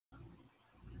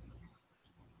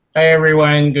Hi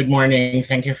everyone, good morning.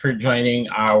 Thank you for joining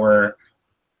our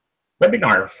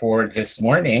webinar for this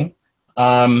morning.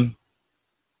 Um,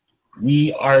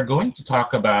 we are going to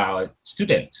talk about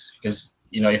students because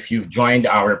if you've joined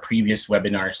our previous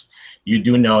webinars, you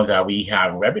do know that we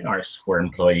have webinars for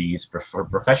employees, for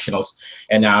professionals,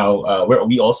 and now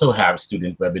we also have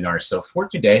student webinars. So for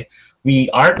today, we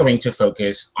are going to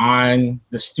focus on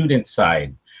the student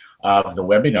side of the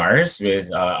webinars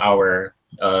with our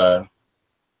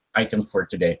item for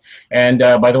today. And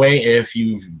by the way, if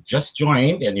you've just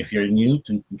joined and if you're new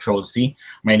to Ctrl+C,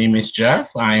 my name is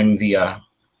Jeff. I'm the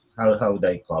how would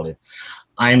I call it?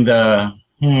 I'm the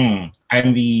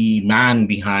I'm the man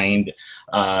behind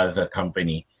the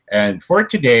company. And for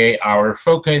today, our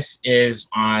focus is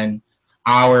on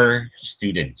our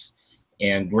students,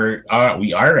 and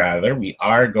we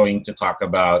are going to talk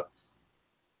about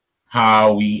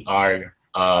how we are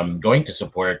going to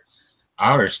support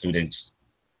our students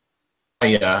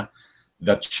via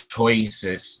the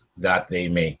choices that they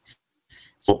make.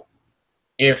 So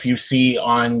if you see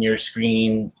on your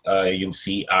screen, you'll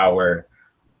see our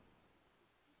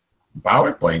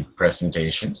PowerPoint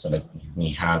presentation. So let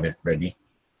me have it ready.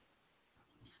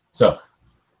 So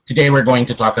today we're going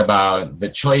to talk about the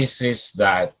choices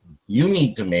that you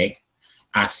need to make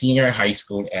as senior high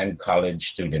school and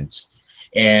college students.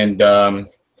 And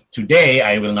today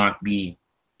I will not be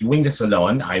doing this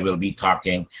alone. I will be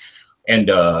talking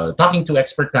to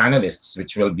expert panelists,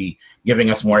 which will be giving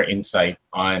us more insight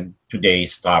on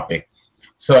today's topic.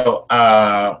 So,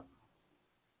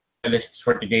 panelists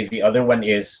for today, the other one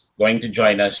is going to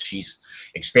join us. She's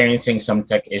experiencing some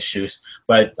tech issues,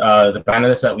 but the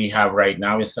panelist that we have right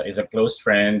now is a close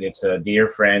friend. It's a dear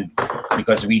friend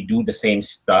because we do the same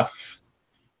stuff,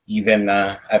 even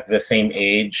at the same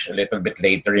age, a little bit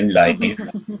later in life.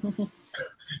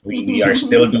 We are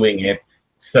still doing it.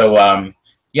 So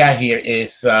yeah, here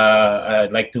is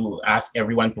I'd like to ask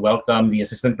everyone to welcome the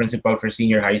assistant principal for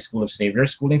senior high school of Xavier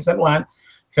School in San Juan,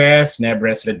 Thes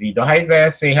Nebres Ledrido. Hi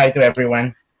Thes, say hi to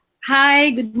everyone. Hi,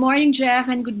 good morning, Jeff,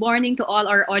 and good morning to all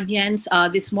our audience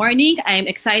this morning. I'm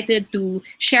excited to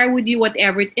share with you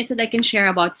whatever it is that I can share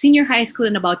about senior high school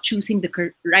and about choosing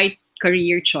the right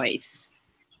career choice.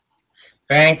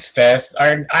 Thanks, Tess.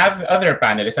 Our other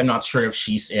panelist, I'm not sure if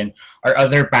she's in. Our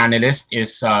other panelist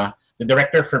is the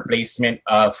Director for Placement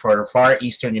for Far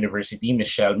Eastern University,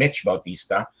 Michelle Mitch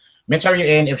Bautista. Mitch, are you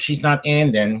in? If she's not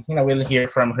in, then we'll hear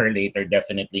from her later,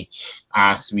 definitely,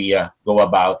 as we go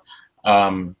about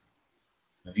um,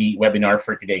 the webinar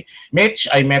for today. Mitch,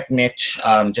 I met Mitch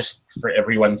just for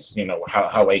everyone's,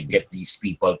 how I get these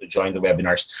people to join the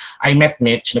webinars. I met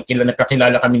Mitch,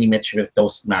 nakakilala kami ni Mitch with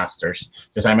Toastmasters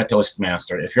because I'm a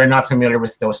Toastmaster. If you're not familiar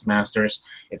with Toastmasters,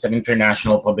 it's an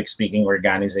international public speaking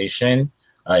organization,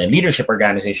 a leadership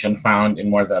organization found in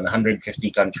more than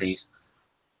 150 countries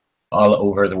all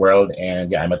over the world.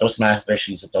 And yeah, I'm a Toastmaster.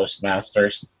 She's a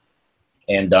Toastmasters.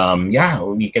 And yeah,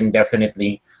 we can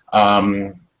definitely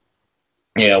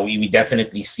we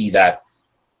definitely see that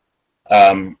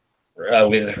um,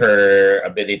 with her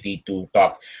ability to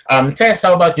talk. Tess,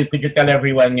 how about you? Could you tell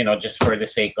everyone, just for the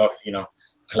sake of,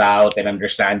 clout and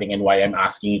understanding and why I'm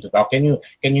asking you to talk,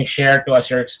 can you share to us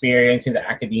your experience in the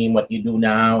academe, what you do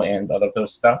now, and all of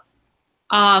those stuff?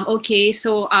 Okay,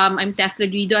 so I'm Tesla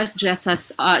Guido, as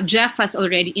Jeff has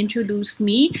already introduced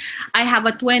me. I have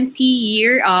a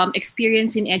 20-year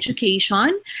experience in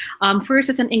education. First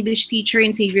as an English teacher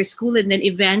in Xavier School, and then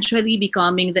eventually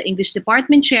becoming the English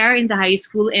department chair in the high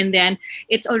school. And then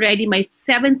it's already my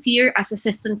 7th year as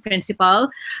assistant principal.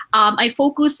 I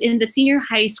focus in the senior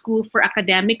high school for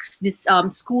academics this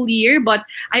school year, but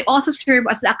I also serve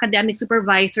as the academic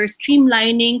supervisor,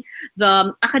 streamlining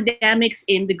the academics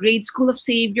in the grade school of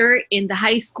Xavier, in the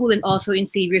high school, and also in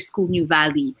Xavier School, New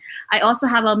Valley. I also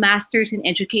have a master's in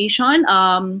education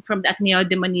from the Ateneo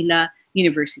de Manila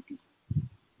University.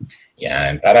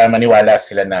 Yan, para maniwala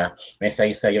sila na may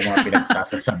isa-isa yung mga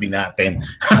pinagsasasabi natin.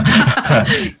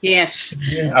 Yes.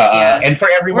 Yeah. And for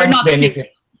We're everyone's not benefit,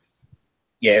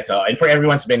 yes, and for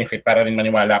everyone's benefit, para rin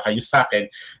maniwala kayo sa akin,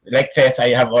 like Tess,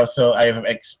 I have an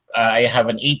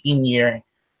 18-year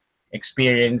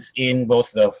experience in both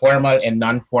the formal and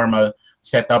non-formal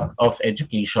setup of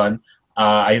education.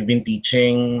 I've been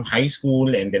teaching high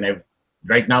school, and then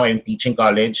right now I'm teaching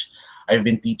college. I've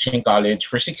been teaching college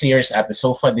for 6 years at the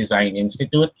SOFA Design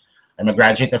Institute. I'm a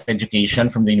graduate of education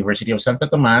from the University of Santo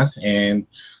Tomas and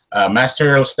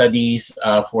master's studies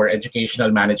for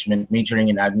educational management, majoring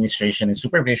in administration and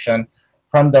supervision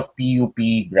from the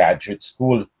PUP Graduate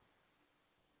School.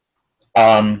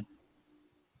 Um,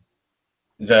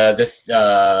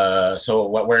 so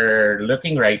what we're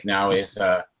looking right now is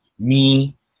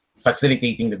me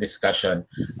facilitating the discussion.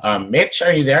 Mitch,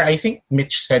 are you there? I think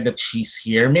Mitch said that she's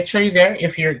here. Mitch, are you there?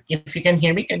 If you can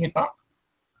hear me, can you talk?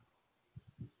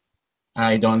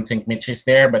 I don't think Mitch is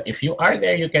there, but if you are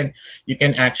there, you can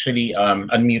actually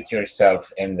unmute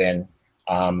yourself and then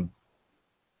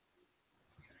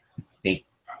take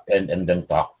and then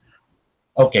talk.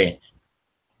 Okay,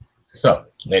 so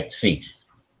let's see.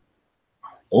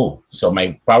 Oh, so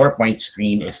my PowerPoint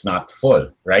screen is not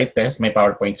full, right, Tess? My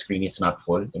PowerPoint screen is not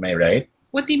full. Am I right?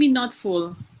 What do you mean not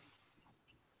full?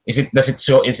 Is it? Does it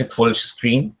show? Is it full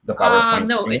screen? The PowerPoint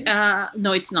No, screen?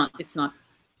 no, it's not. It's not.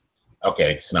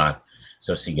 Okay, it's not.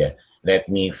 So sige, let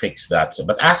me fix that. So,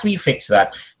 but as we fix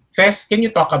that, Tess, can you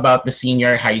talk about the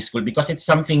senior high school? Because it's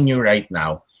something new right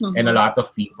now. And a lot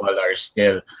of people are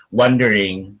still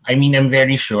wondering. I mean, I'm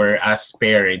very sure as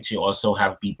parents, you also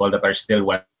have people that are still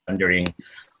wondering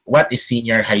what is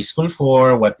senior high school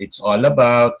for, what it's all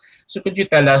about. So could you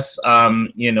tell us,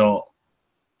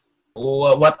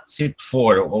 what's it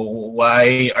for?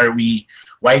 Why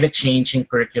the change in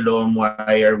curriculum?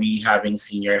 Why are we having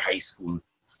senior high school?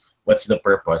 What's the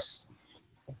purpose?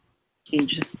 Okay,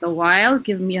 just a while.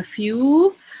 Give me a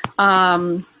few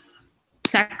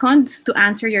seconds to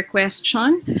answer your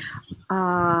question.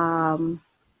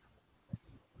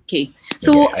 Okay,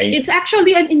 so it's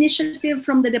actually an initiative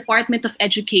from the Department of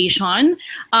Education,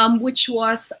 which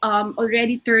was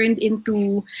already turned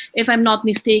into, if I'm not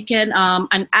mistaken,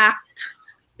 an act.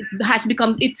 It has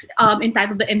become, it's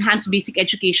entitled the Enhanced Basic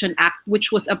Education Act,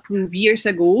 which was approved years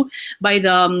ago by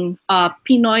the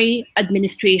Pinoy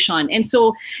administration. And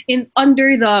so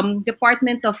under the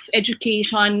Department of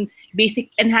Education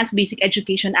Enhanced Basic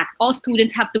Education Act, all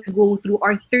students have to go through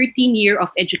our 13 year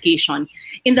of education.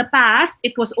 In the past,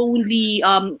 it was only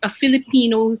a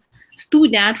Filipino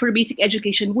student for basic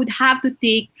education would have to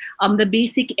take the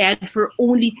basic ed for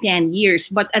only 10 years.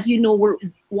 But as you know, we're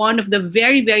one of the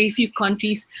very, very few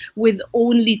countries with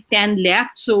only 10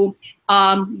 left. So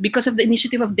because of the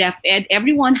initiative of DepEd,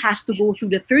 everyone has to go through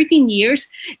the 13 years.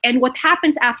 And what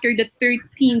happens after the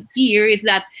 13th year is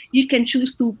that you can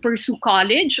choose to pursue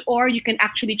college or you can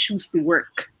actually choose to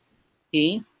work.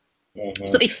 Okay.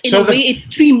 So it's in a way it's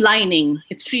streamlining.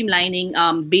 It's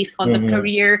streamlining based on the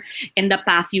career and the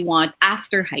path you want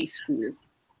after high school.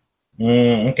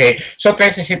 Okay, so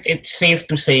guys, it's safe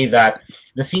to say that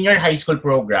the senior high school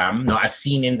program, no, as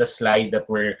seen in the slide that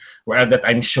that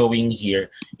I'm showing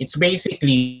here, it's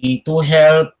basically to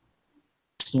help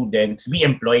students be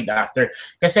employed after.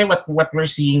 Kasi what we're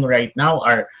seeing right now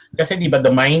are, kasi diba,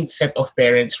 the mindset of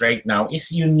parents right now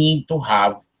is you need to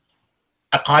have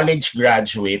a college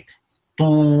graduate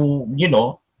to,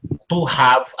 to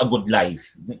have a good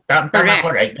life. Tama ko,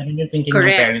 right? Ganun yung thinking ng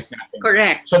parents natin.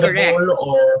 Correct. So the goal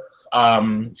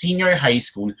of senior high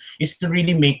school is to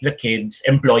really make the kids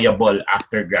employable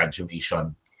after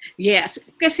graduation. Yes,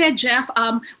 kasi Jeff,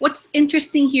 what's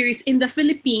interesting here is in the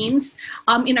Philippines,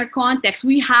 in our context,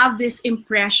 we have this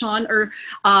impression or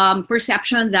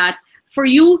perception that for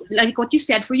you, like what you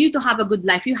said, for you to have a good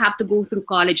life, you have to go through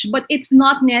college. But it's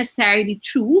not necessarily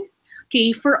true.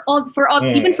 Okay,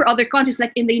 even for other countries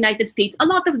like in the United States, a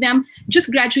lot of them just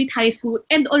graduate high school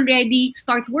and already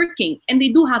start working, and they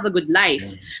do have a good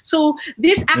life. So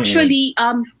this actually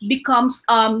becomes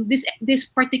this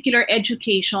particular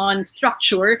education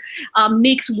structure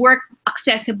makes work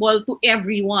accessible to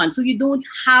everyone. So you don't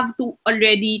have to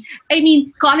already. I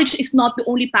mean, college is not the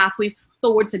only pathway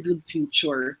towards a good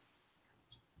future.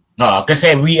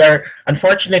 Kasi we are,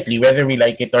 unfortunately, whether we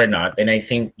like it or not, and I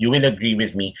think you will agree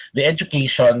with me, the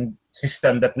education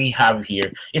system that we have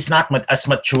here is not as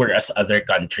mature as other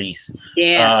countries.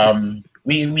 Yes.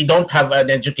 We don't have an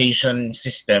education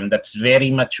system that's very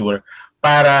mature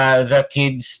para the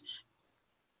kids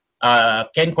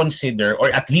can consider,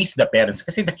 or at least the parents,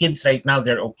 kasi the kids right now,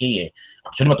 they're okay eh.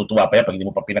 Actually, matutuwa pa yan pag hindi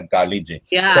mo pa pinag-college eh.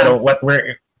 Yeah. Pero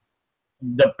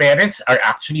the parents are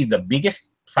actually the biggest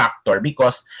factor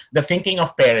because the thinking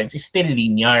of parents is still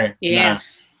linear.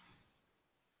 Yes.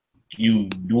 You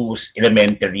do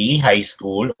elementary, high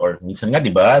school, or minsan nga,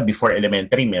 di ba, before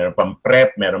elementary, meron pang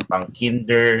prep, meron pang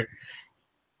kinder,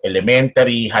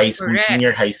 elementary, high school,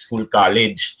 senior high school,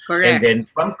 college. And then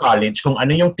from college, kung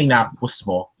ano yung tinapos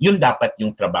mo, yun dapat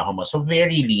yung trabaho mo. So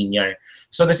very linear.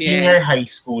 So the senior high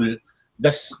school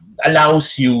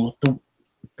allows you to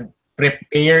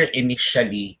prepare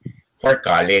initially for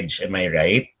college. Am I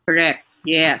right? Correct.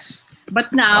 Yes.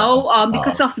 But now,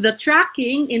 because of the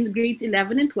tracking in grades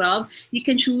 11 and 12, you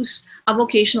can choose a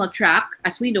vocational track.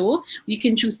 As we know, you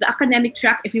can choose the academic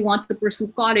track if you want to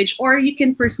pursue college, or you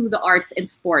can pursue the arts and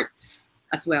sports.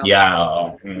 as well.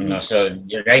 Yeah, so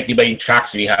you're right, di ba yung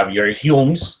tracks, we have your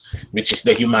HUMS, which is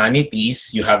the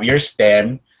humanities, you have your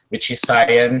STEM, which is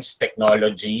science,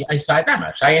 technology,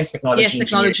 tama, science, Yes, technology, engineering,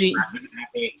 technology.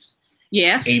 mathematics,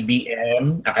 Yes.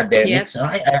 ABM, academics, Yes.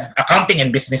 accounting and Accounting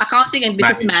and business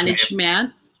business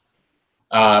management,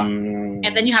 management.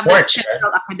 And then you have the sports,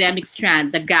 general academic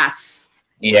strand, the GAS.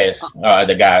 yes,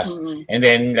 the gas. Mm-hmm. And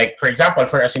then, like, for example,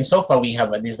 for us in SOFA, we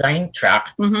have a design track.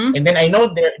 Mm-hmm. And then I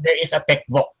know there is a tech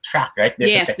voc track, right?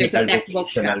 There's a Yes, there's a technical tech voc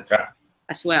vocational track.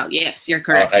 as well. Yes, you're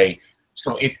correct. Okay.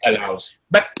 So it allows.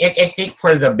 But I think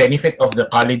for the benefit of the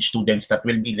college students that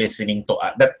will be listening to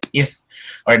us, that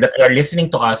are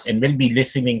listening to us and will be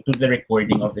listening to the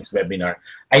recording of this webinar,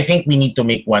 I think we need to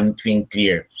make one thing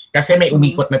clear. Kasi may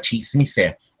umikot na chismis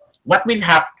eh. What will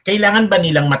happen? Kailangan ba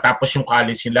nilang matapos yung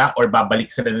college nila or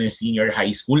babalik sila ng senior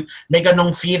high school? May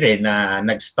ganong fear na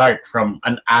nag-start from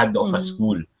an ad of a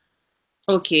school.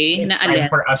 Okay. It's time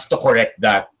for us to correct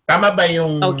that. Tama ba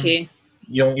yung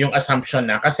yung assumption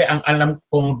na? Kasi ang alam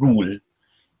kong rule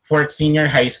for senior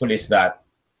high school is that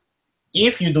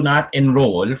if you do not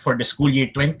enroll for the school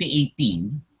year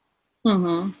 2018,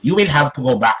 you will have to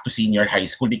go back to senior high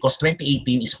school because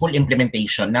 2018 is full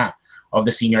implementation na of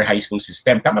the senior high school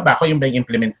system. Tama ba ako yung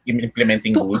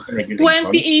implementing rules and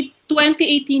regulations?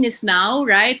 2018 is now,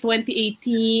 right?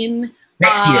 2018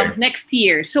 next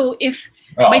year. So if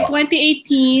by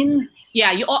 2018,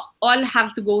 yeah, you all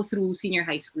have to go through senior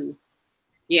high school.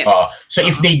 Yes. So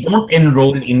if they don't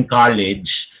enroll in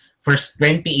college for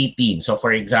 2018, so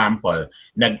for example,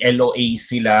 nag-LOA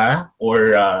sila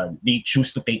or they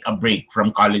choose to take a break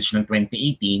from college ng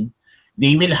 2018,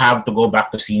 they will have to go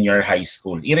back to senior high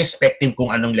school. Irrespective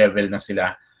kung anong level na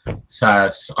sila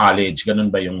sa college. Ganun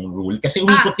ba yung rule? Kasi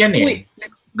umikot yan eh. Wait.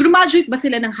 Graduate ba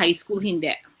sila ng high school?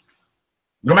 Hindi.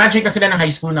 Graduate na sila ng high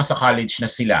school, nasa college na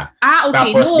sila. Okay.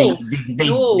 Tapos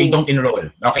they don't enroll.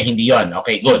 Okay, hindi yon.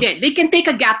 Okay, good. Hindi. They can take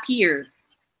a gap year.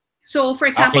 So, for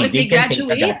example, if they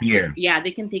graduate, take a gap year. Yeah, they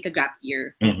can take a gap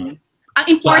year. Ang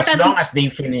important, so as long as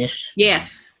they finish.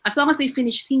 Yes. As long as they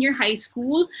finish senior high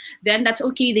school, then that's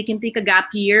okay. They can take a gap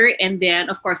year and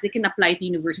then, of course, they can apply to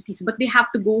universities. But they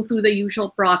have to go through the usual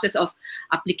process of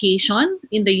application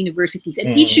in the universities.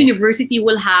 And each university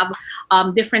will have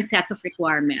different sets of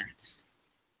requirements.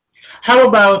 How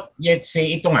about, let's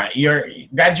say, ito nga,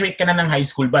 graduate ka na ng high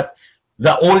school, but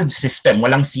the old system,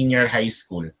 walang senior high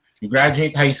school. You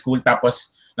graduate high school,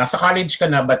 tapos nasa college ka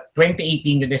na, but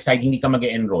 2018 you decide hindi ka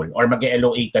mag-enroll or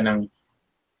mag-LOA ka ng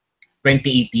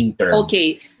 2018 term.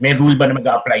 Okay. May rule ba na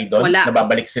mag-a-apply doon? Wala.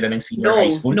 Nababalik sila ng senior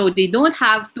high school? No, they don't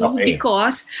have to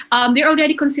because they're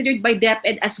already considered by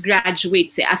DepEd as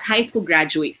graduates, as high school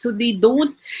graduates. So they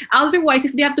don't, otherwise,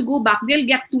 if they have to go back, they'll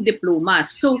get 2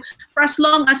 diplomas. So for as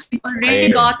long as you've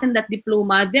already gotten that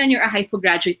diploma, then you're a high school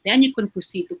graduate, then you can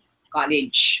proceed to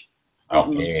college.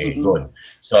 Okay, good.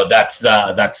 So that's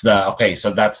the okay.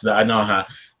 So that's the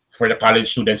for the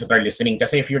college students that are listening.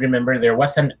 Kasi if you remember, there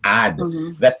was an ad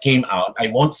that came out. I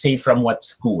won't say from what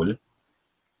school,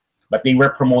 but they were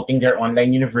promoting their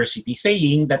online university,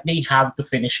 saying that they have to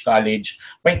finish college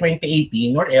by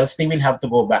 2018, or else they will have to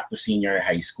go back to senior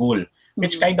high school.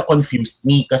 Which kind of confused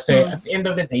me. Kasi at the end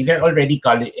of the day, they're already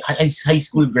high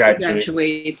school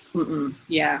graduates.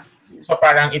 Yeah. So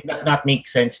parang it does not make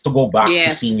sense to go back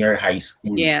to senior high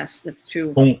school. Yes, that's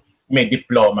true. Kung may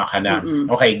diploma ka na.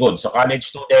 Okay, good. So college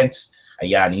students,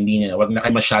 ayan, wag na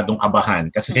kayo masyadong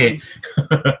kabahan kasi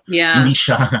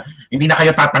hindi na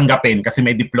kayo tatanggapin kasi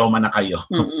may diploma na kayo.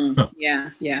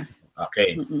 Yeah.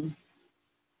 Okay.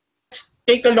 Let's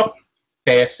take a look,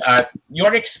 Tess, at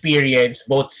your experience,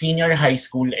 both senior high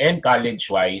school and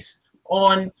college-wise,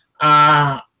 on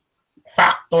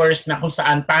factors na kung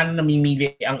saan paano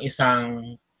namimili ang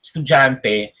isang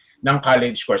estudyante ng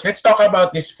college course. Let's talk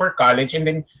about this for college and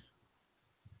then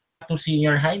to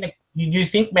senior high. Do you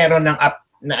think meron ng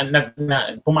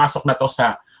pumasok na to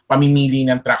sa pamimili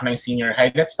ng track ng senior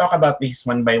high? Let's talk about this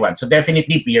one by one. So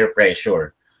definitely peer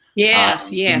pressure.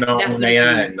 Yes, definitely. Na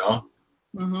yan, no?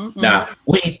 Na,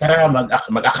 uy, tara,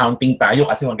 mag-accounting tayo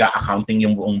kasi mag-accounting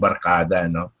yung buong barkada,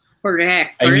 no?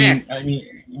 Correct. I mean,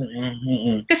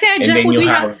 kasi Jeff,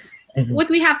 what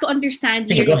we have to understand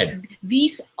here is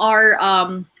these are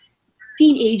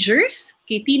teenagers,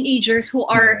 teenagers who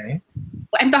are,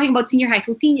 I'm talking about senior high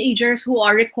school, teenagers who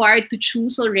are required to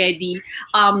choose already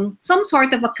some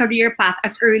sort of a career path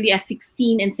as early as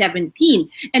 16 and 17.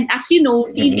 And as you know,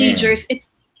 teenagers,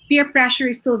 peer pressure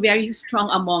is still very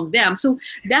strong among them. So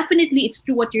definitely it's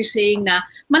true what you're saying na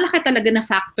malaki talaga na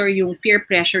factor yung peer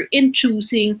pressure in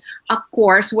choosing a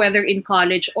course whether in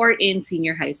college or in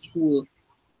senior high school.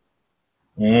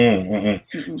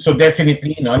 So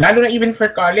definitely, no, lalo na even for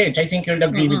college, I think you'll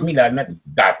agree with me, lalo na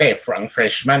dati, ang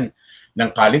freshman ng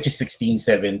college is 16,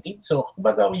 17. So,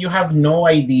 kumbaga, you have no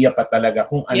idea pa talaga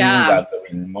kung ano yung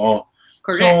gagawin mo.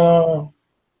 Correct. So,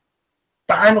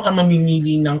 paano ka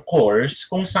mamimili ng course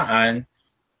kung saan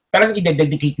talagang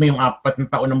i-dedicate mo yung 4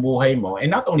 na taon ng buhay mo, and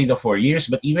not only the 4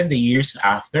 years, but even the years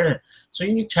after. So,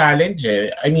 yun yung challenge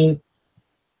eh. I mean,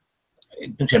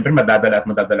 siyempre madadala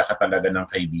ka talaga ng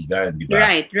kaibigan, di ba?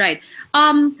 Right, right.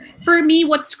 For me,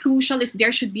 what's crucial is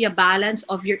there should be a balance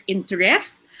of your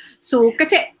interest. So,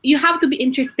 kasi you have to be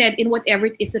interested in whatever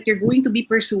it is that you're going to be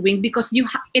pursuing, because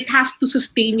it has to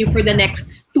sustain you for the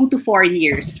next 2 to 4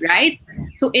 years, right?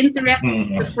 So interest is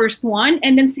the first one.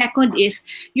 And then second is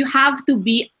you have to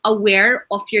be aware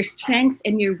of your strengths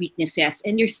and your weaknesses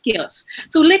and your skills.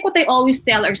 So like what I always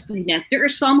tell our students, there are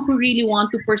some who really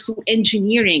want to pursue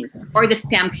engineering or the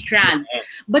STEM strand,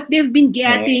 but they've been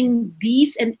getting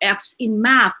D's and F's in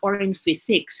math or in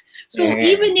physics. So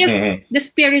even if the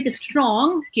spirit is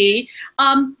strong, okay,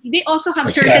 they also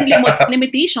have certain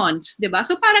limitations, diba?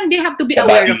 So parang they have to be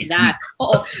aware of that.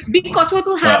 Oo. Because what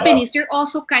will happen is you're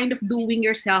also kind of doing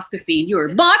yourself to failure.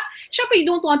 But syempre, you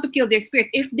don't want to kill their spirit.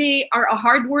 If they are a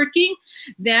hardworking,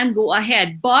 then go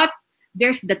ahead. But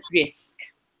there's that risk.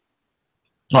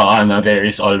 Oo, no, there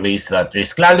is always that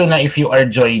risk. Lalo na if you are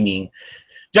joining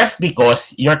just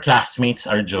because your classmates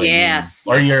are joining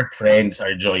or your friends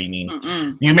are joining.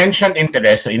 You mentioned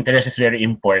interest, so interest is very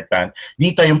important.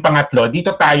 Dito yung pangatlo,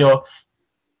 dito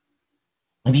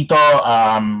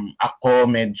ako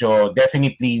medyo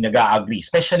definitely nag-a-agree,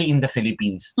 especially in the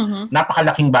Philippines.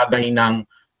 Napakalaking bagay ng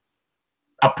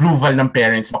approval ng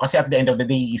parents mo kasi at the end of the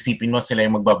day, iisipin mo sila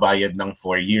yung magbabayad ng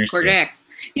 4 years. Correct.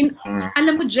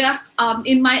 Alam mo, Jeff,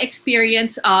 in my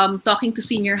experience talking to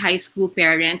senior high school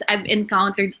parents, I've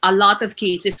encountered a lot of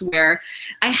cases where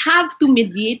I have to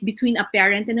mediate between a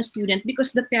parent and a student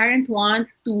because the parents want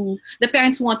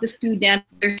the student,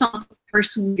 their son to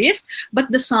pursue this, but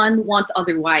the son wants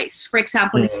otherwise. For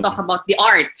example, let's talk about the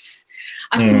arts.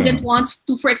 A student wants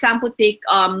to, for example, take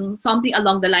something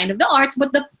along the line of the arts,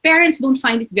 but the parents don't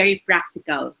find it very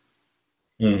practical.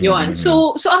 Yun.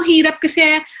 So ang hirap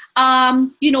kasi,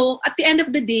 you know, at the end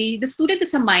of the day, the student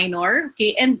is a minor,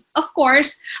 okay? And of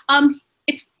course,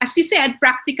 it's, as you said,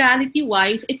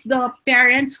 practicality-wise, it's the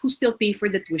parents who still pay for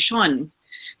the tuition.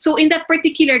 So in that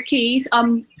particular case,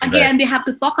 again, they have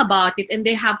to talk about it and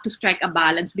they have to strike a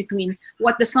balance between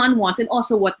what the son wants and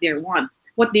also what they want.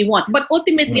 But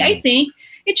ultimately, I think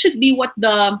it should be what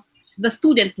the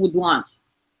student would want.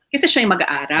 Kasi siya yung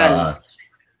mag-aaral.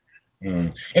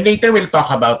 And later we'll talk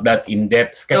about that in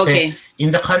depth kasi in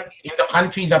the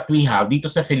country that we have dito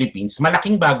sa Philippines,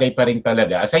 malaking bagay pa rin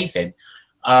talaga. As I said,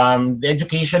 the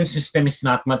education system is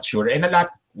not mature and a lot,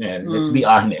 let's be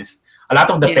honest, a lot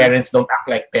of the parents don't act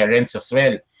like parents as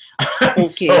well.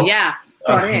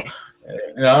 Correct.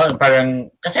 No, parang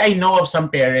kasi I know of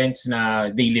some parents na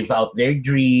they live out their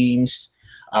dreams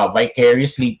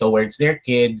vicariously towards their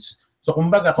kids. So,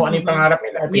 kumbaga, kung ano yung pangarap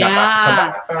nila, pinapasa sa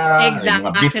bata,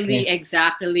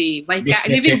 exactly.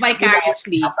 Living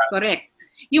vicariously, correct.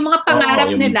 Yung mga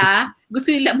pangarap nila, gusto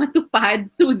nila matupad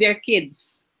through their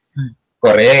kids.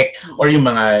 Correct. Or yung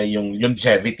mga, yung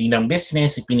longevity ng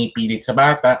business, ipinipilit sa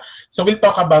bata. So, we'll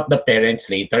talk about the parents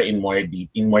later in more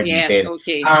detail.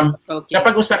 Okay.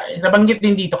 Nabanggit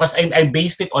din dito kasi I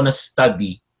based it on a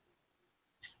study.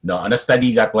 No, on a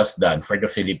study that was done for the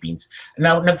Philippines.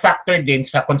 Now, nag-factor din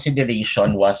sa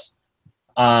consideration was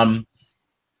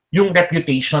yung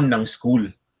reputation ng school.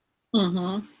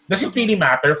 Does it really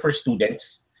matter for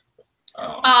students?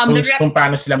 Kung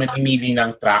paano sila mamimili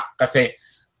ng track? Kasi,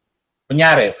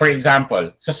 kunyari, for example,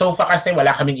 sa SOFA kasi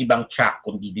wala kaming ibang track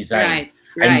kundi design.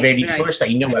 I'm very sure sa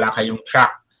inyo wala kayong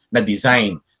track na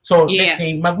design. So, let's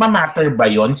say, magmamatter ba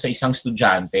yon sa isang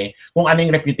estudyante kung ano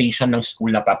yung reputation ng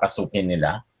school na papasukin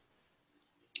nila?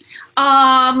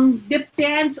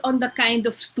 Depends on the kind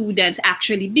of students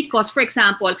actually, because for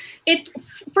example,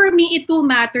 for me it will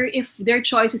matter if their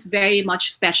choice is very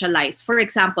much specialized. For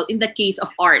example, in the case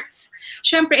of arts,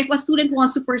 syempre, if a student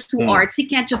wants to pursue arts, he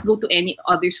can't just go to any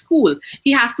other school.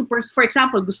 He has to for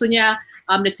example, gusto niya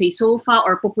let's say SOFA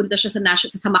or pupunta siya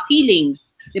sa Makiling.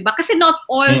 Diba? Kasi not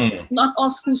all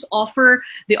schools offer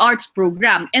the arts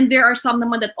program, and there are some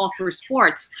naman that offer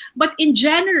sports. But in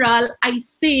general, I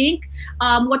think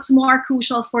what's more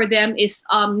crucial for them is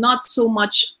not so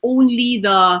much only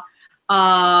the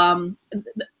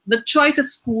choice of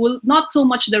school, not so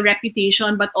much the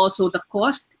reputation, but also the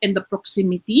cost and the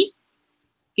proximity.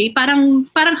 Okay, parang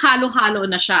halo-halo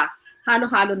na siya.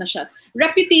 Halo-halo na siya.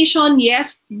 Reputation,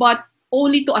 yes, but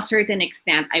only to a certain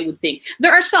extent, I would think.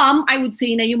 There are some, I would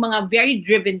say, na yung mga very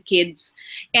driven kids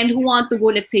and who want to go,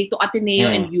 let's say, to Ateneo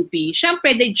and UP.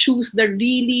 Syempre, they choose the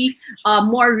really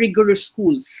more rigorous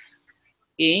schools.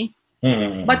 Okay?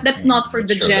 But that's not for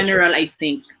the general, I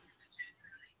think.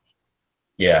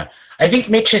 Yeah. I think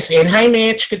Mitch is in. Hi,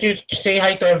 Mitch. Could you say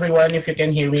hi to everyone if you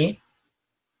can hear me?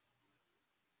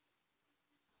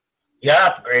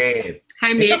 Yeah, great.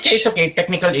 Hi, Mitch. It's okay.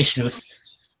 Technical issues.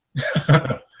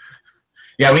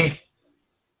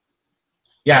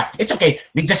 It's okay.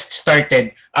 We just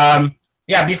started.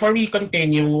 Yeah, before we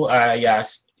continue,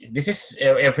 yes, this is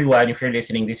everyone, if you're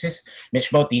listening, this is Mitch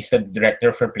Bautista, the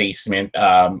Director for Placement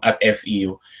at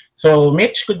FEU. So,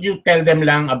 Mitch, could you tell them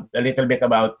lang a little bit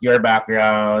about your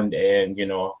background and, you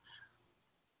know,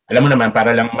 alam mo naman,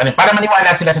 para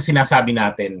maniwala sila sa sinasabi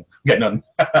natin. Ganon.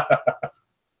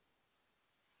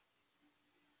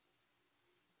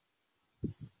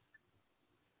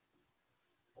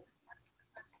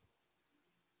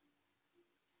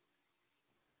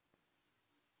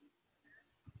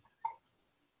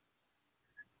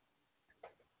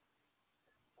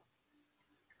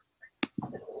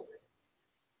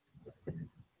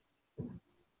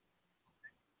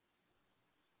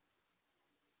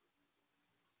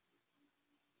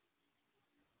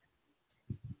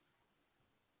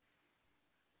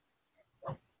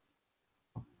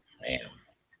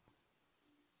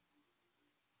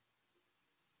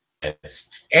 Yes.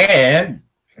 And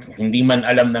hindi man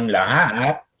alam ng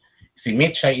lahat, si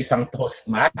Mitch ay isang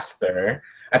Toastmaster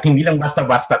at hindi lang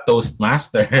basta-basta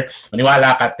Toastmaster.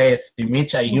 Maniwala ka, Tess, si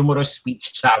Mitch ay humorous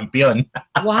speech champion.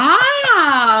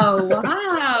 Wow!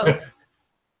 Wow!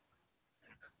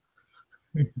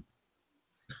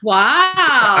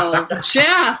 Wow!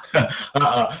 Jeff!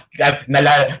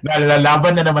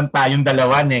 Nalalaban na naman tayong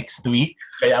dalawa next week.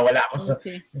 Kaya wala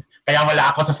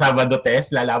ako sa Sabado, Tess.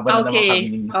 Lalaban na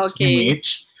naman kami ni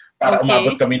Mitch para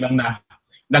umabot kami ng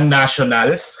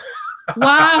nationals.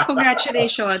 Wow!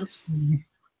 Congratulations!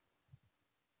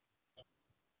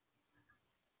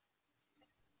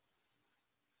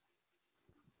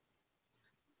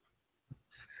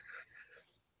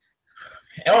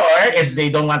 Or if they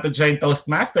don't want to join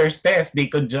Toastmasters test, they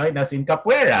could join us in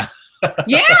Capoeira.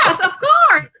 Yes, of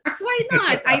course. Why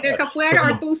not? Either Capoeira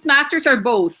or Toastmasters or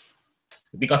both.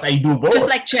 Because I do both. Just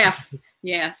like Jeff.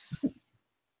 Yes.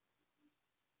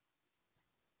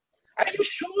 You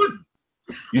should.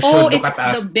 You should look at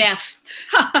us. It's the best.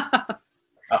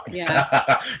 Okay. Yeah.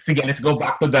 Sige, let's go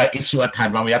back to the issue at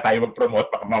hand. Mamaya tayo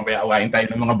mag-promote. Baka mamaya awayin tayo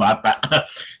ng mga bata.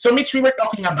 So Mitch, we were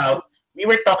talking about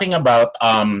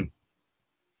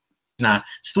na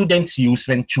students use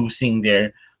when choosing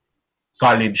their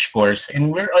college course,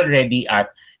 and we're already at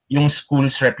yung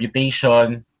school's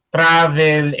reputation,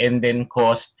 travel, and then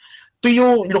cost. To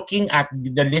you, looking at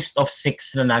the list of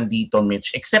 6 na nandito,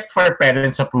 Mitch, except for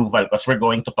parents' approval, because we're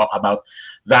going to talk about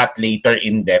that later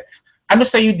in depth, ano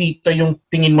sa'yo dito yung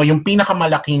tingin mo, yung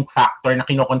pinakamalaking factor na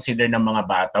kinoconsider ng mga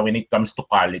bata when it comes to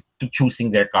college, to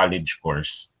choosing their college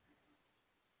course?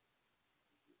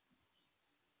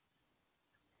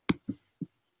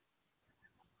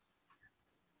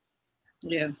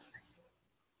 Yeah.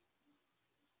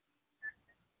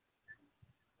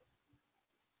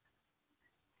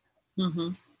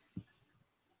 Mm-hmm.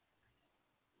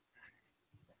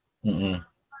 Mm-hmm.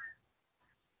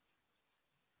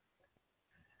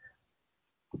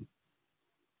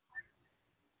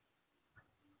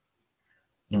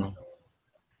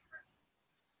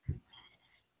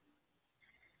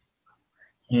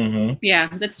 Mm-hmm.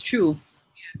 Yeah, that's true.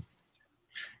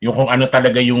 Yung kung ano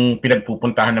talaga yung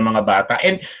pinagpupuntahan ng mga bata.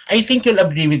 And I think you'll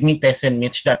agree with me, Tess and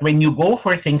Mitch, that when you go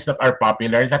for things that are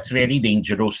popular, that's very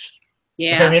dangerous.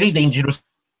 Yes. It's a very dangerous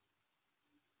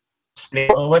play.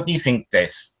 What do you think,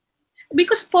 Tess?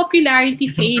 Because popularity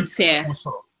fades,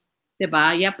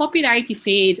 diba? Yeah, popularity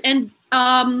fades. And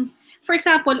for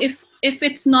example, if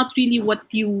it's not really what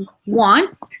you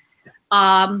want,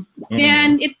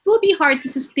 then it will be hard to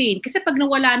sustain. Kasi pag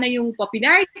nawala na yung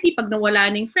popularity, pag nawala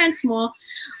na yung friends mo,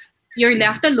 you're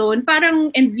left alone.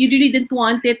 Parang, and you really didn't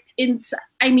want it.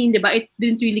 Diba, it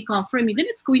didn't really come from you. Then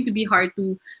it's going to be hard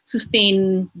to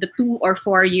sustain the 2 or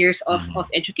 4 years of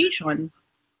education.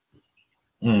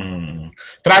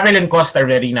 Travel and cost are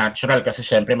very natural kasi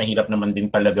syempre mahirap naman din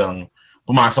talagang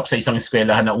pumasok sa isang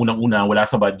eskwelahan na unang-una wala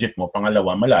sa budget mo,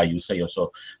 pangalawa malayo sa'yo.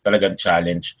 So talagang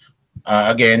challenge.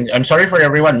 Again, I'm sorry for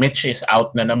everyone. Mitch is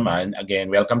out na naman. Again,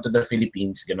 welcome to the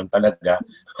Philippines. Ganun talaga.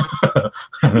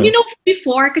 You know,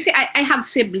 before, kasi I have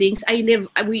siblings. I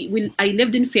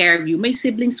lived in Fairview. My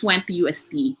siblings went to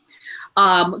UST.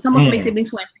 Some of my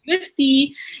siblings went to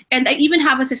UST. And I even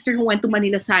have a sister who went to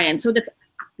Manila Science. So that's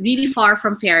really far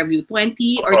from Fairview,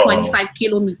 20 or 25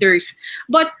 kilometers.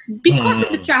 But because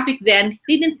of the traffic then,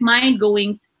 they didn't mind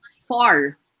going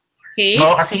far. Okay?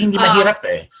 Oo, kasi hindi mahirap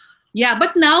eh. Yeah,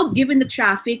 but now, given the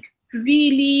traffic,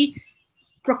 really,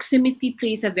 proximity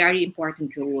plays a very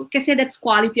important role. Kasi that's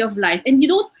quality of life. And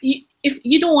if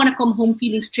you don't want to come home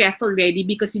feeling stressed already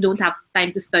because you don't have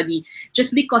time to study,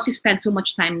 just because you spend so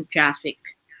much time in traffic.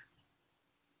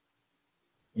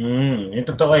 Yung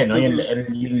totoo no?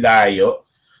 Yung layo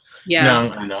ng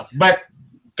ano. But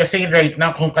kasi right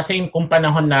now, kung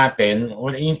panahon natin,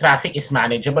 yung traffic is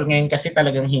manageable. Ngayon kasi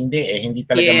talagang hindi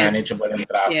talaga manageable ang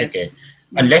traffic eh.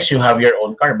 Unless you have your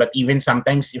own car. But even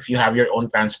sometimes if you have your own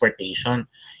transportation,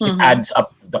 it adds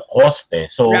up the cost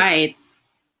eh. So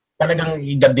talagang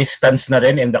the distance na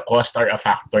rin and the cost are a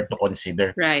factor to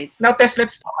consider. Right. Now, Tess,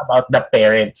 let's talk about the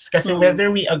parents. Kasi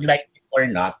whether we like it or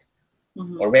not,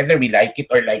 or whether we like it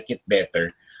or like it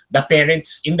better, the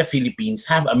parents in the Philippines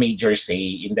have a major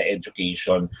say in the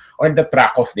education or the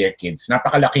track of their kids.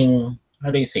 Napakalaking,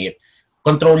 how do you say it,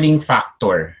 controlling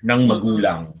factor ng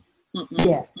magulang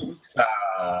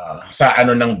sa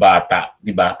ano ng bata,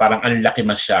 'di ba? Parang ang laki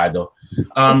masyado.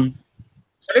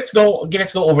 So let's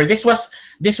go over. This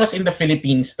was in the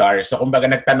Philippine Star. So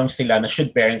kumbaga nagtanong sila na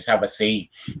should parents have a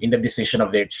say in the decision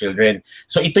of their children.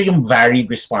 So ito yung varied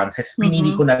responses.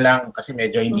 Pinili ko na lang kasi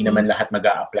medyo hindi naman lahat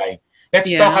mag-a-apply. Let's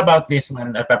talk about this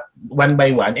one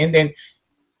by one, and then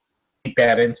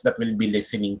parents that will be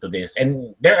listening to this.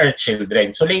 And there are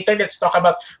children. So later, let's talk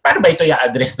about paano ba ito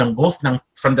i-address ng both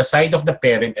from the side of the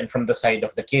parent and from the side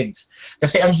of the kids.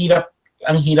 Kasi ang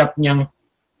hirap niyang,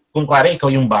 kung kuwari ikaw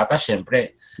yung bata,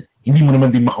 syempre, hindi mo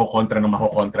naman din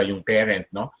makokontra yung parent,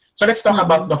 no? So let's talk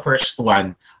about the first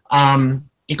one.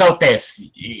 Ikaw, Tess,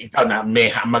 ikaw na,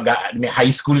 may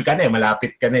high school ka na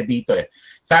malapit ka na dito eh.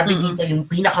 Sabi dito, yung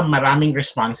pinakamaraming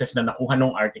responses na nakuha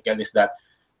ng article is that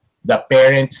the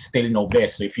parents still know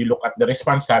best. So if you look at the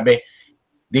response, sabi,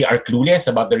 they are clueless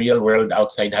about the real world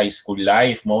outside high school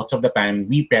life. Most of the time,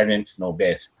 we parents know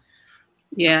best.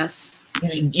 Yes.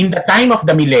 In the time of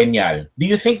the millennial, do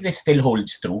you think this still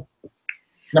holds true?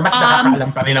 Na mas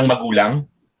nakakaalam pa rin ang magulang?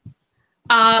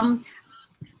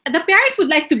 The parents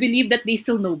would like to believe that they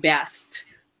still know best,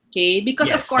 okay? Because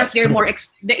of course they're more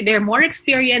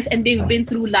experienced and they've been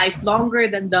through life longer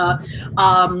than the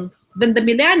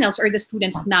millennials or the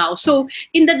students now. So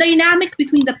in the dynamics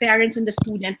between the parents and the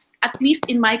students, at least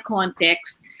in my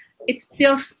context, it's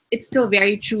still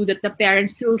very true that the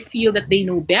parents still feel that they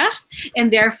know best,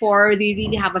 and therefore they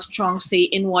really have a strong say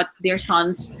in what their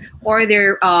sons or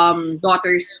their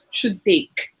daughters should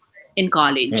take in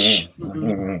college.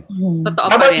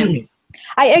 How about you?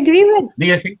 I agree with. Do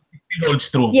you think it holds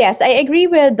true? Yes, I agree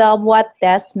with what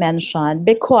Tess mentioned,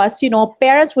 because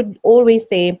parents would always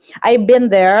say, "I've been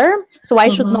there, so I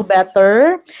should know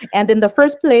better." And in the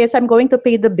first place, I'm going to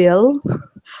pay the bill,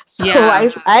 so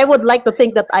I would like to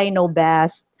think that I know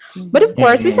best. But of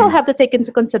course, we still have to take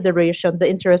into consideration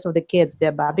the interest of the kids,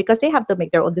 diba? Because they have to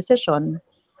make their own decision.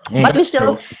 But we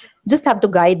still just have to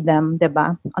guide them,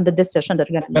 diba, on the decision that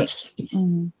we're going to make.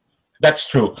 That's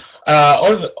true.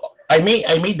 I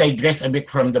may digress a bit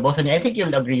from the both of you. I think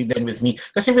you'll agree then with me.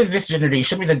 Because with this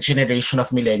generation, with the generation of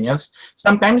millennials,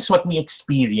 sometimes what we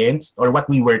experienced or what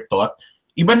we were taught,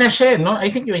 iba na siya, no? I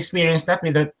think you experienced that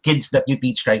with the kids that you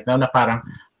teach right now na parang,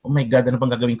 oh my God, ano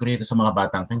bang gagawin ko dito sa mga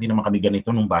batang? Hindi naman kami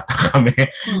ganito nung bata kami.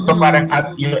 So parang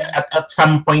at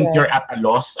some point, you're at a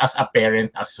loss as a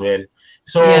parent as well.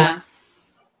 So,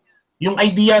 yung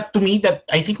idea to me that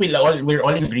I think we're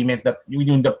all in agreement that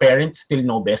the parents still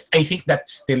know best. I think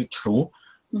that's still true.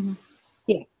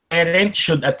 Parents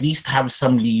should at least have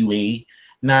some leeway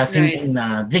na thinking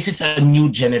na this is a new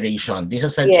generation. This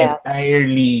is an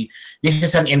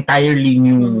entirely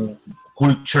new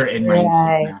culture and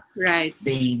mindset. Right.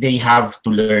 They have to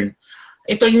learn.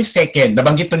 Ito yung second.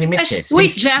 Nabanggit to ni Mitch eh.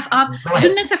 Wait, Jeff.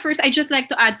 Dun lang sa first, I just like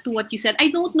to add to what you said.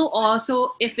 I don't know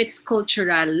also if it's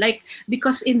cultural. Like,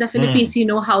 because in the Philippines, you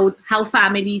know how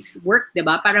families work,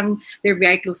 diba? Parang they're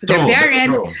very close to their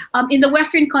parents. In the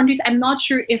Western countries, I'm not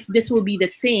sure if this will be the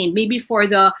same. Maybe for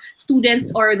the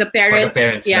students or the parents.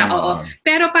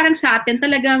 Pero parang sa atin,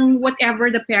 talagang whatever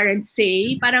the parents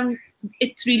say, parang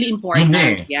it's really important.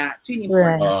 It's really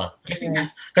important.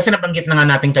 Kasi nabanggit na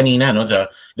nga natin kanina, no, the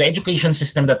education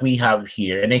system that we have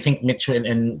here, and I think Mitch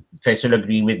and Cez will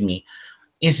agree with me,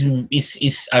 is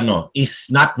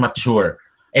not mature.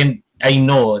 And I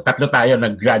know, tatlo tayo,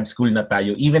 nag-grad school na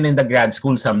tayo. Even in the grad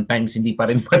school, sometimes hindi pa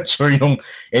rin mature yung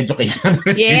education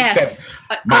system.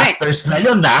 Masters na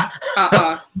yun,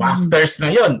 Masters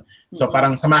na yun. So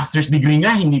parang sa master's degree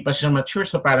nga, hindi pa siya mature.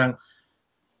 So parang,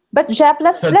 But Jeff,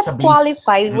 let's sa let's base.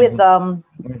 qualify with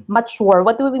mature.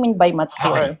 What do we mean by Okay.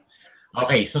 mature?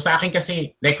 Okay, so sa akin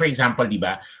kasi, like for example, di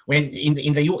ba, when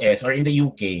in the US or in the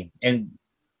UK, and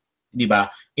di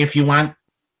ba, if you want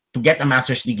to get a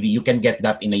master's degree, you can get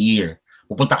that in a year.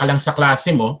 Pupunta ka lang sa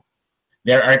klase mo,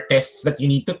 there are tests that you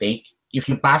need to take. If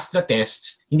you pass the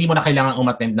tests, hindi mo na kailangan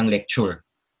umattend ng lecture.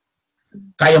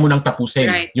 Kaya mo nang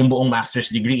tapusin yung buong master's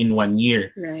degree in 1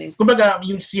 year. Right. Kumbaga,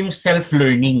 yung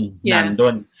self-learning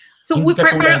nandun. So hindi we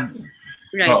katulad,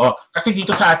 right. Oo. Kasi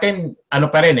dito sa atin, ano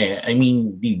pa rin eh, I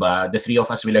mean, di ba, the three of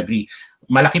us will agree,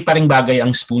 malaki pa ring bagay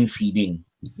ang spoon feeding.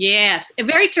 Yes,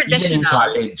 very traditional. Even in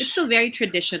college. It's still very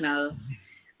traditional.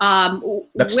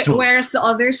 That's true. Whereas the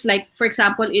others, like for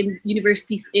example, in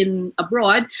universities in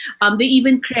abroad, they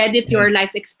even credit your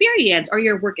life experience or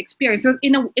your work experience. So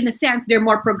in a sense, they're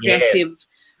more progressive,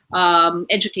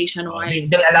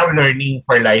 education-wise. They allow learning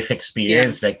for life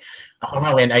experience. Like ako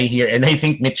nga, when I hear, and I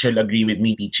think Mitch will agree with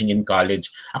me, teaching in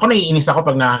college, ako naiinis ako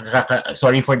pag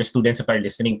sorry for the students that are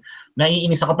listening,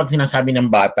 naiinis ako pag sinasabi ng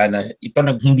bata na ito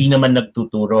hindi naman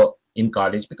nagtuturo in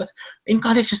college, because in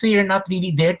college kasi you're not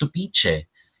really there to teach eh.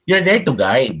 You're there to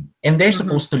guide. And they're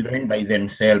supposed to learn by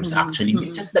themselves, actually.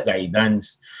 Just the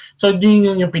guidance. So,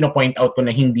 yun yung pinopoint out ko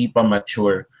na hindi pa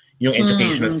mature yung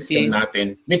educational system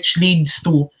natin, which leads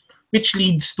to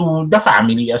the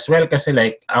family as well. Kasi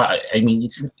like, I mean,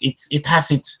 it's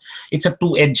a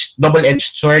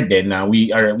double-edged sword. Then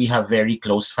we have very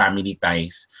close family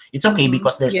ties. It's okay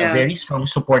because there's a very strong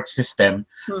support system,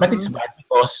 but it's bad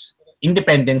because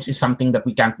independence is something that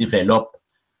we can't develop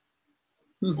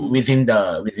within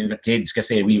the kids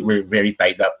kasi we're very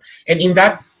tied up. And in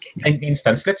that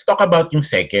instance, let's talk about yung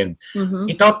second.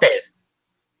 Ikaw, Tess,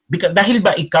 dahil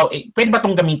ba ikaw, pwede ba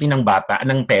itong gamitin ng bata,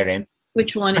 ng parent?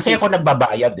 Which one? Kasi ako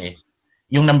nagbabayad eh.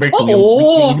 Yung number 2,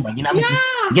 yung diba,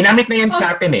 ginamit na yan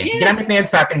sa atin eh. Ginamit na yan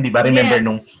sa atin, di ba? Remember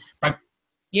nung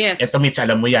eto Mitch,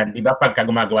 alam mo yan, di ba? Pagka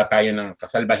gumagawa tayo ng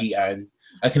kasalbahian,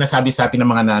 ang sinasabi sa atin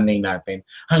ng mga nanay natin,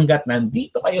 hanggat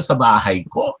nandito kayo sa bahay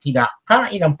ko,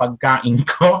 kinakain ang pagkain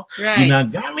ko,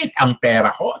 ginagamit ang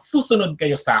pera ko, susunod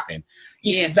kayo sa akin.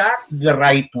 Is that the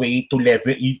right way to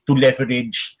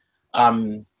leverage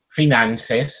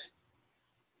finances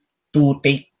to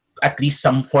take at least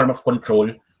some form of control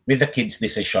with the kid's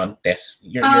decision? Tess,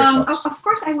 your thoughts? Of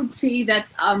course, I would say that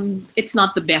it's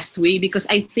not the best way because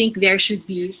I think there should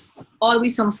be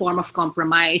always some form of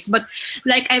compromise. But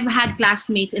like I've had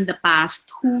classmates in the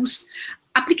past whose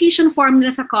application form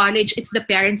nila sa college, it's the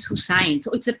parents who signed.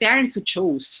 So it's the parents who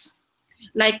chose.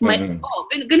 Like,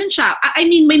 ganun siya. I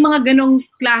mean, may mga ganong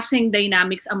klaseng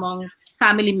dynamics among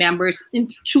family members in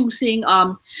choosing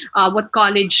what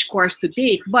college course to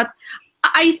take. But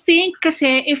I think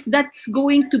kasi if that's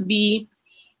going to be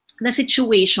the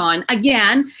situation,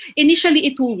 again, initially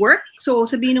it will work. So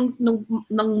sabihin ng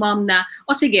mom na,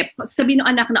 o sige, sabihin ng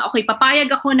anak na, okay,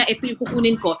 papayag ako na ito yung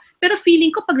kukunin ko. Pero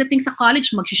feeling ko pagdating sa college,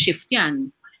 mag-shift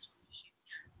yan.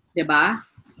 Diba?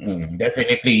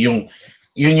 Definitely. Yun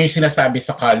yung sinasabi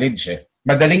sa college eh.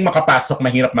 Madaling makapasok,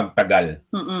 mahirap magtagal.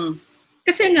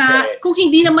 Kasi nga, kung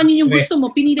hindi naman yun yung gusto mo,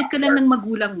 pinilit ka lang ng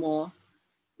magulang mo,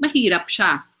 mahirap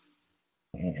siya.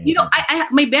 You know,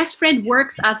 my best friend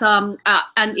works as an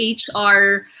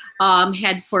HR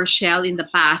head for Shell in the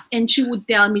past, and she would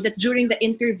tell me that during the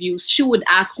interviews, she would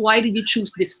ask, "Why did you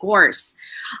choose this course?"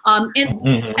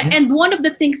 And one of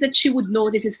the things that she would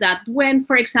notice is that when,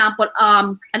 for example,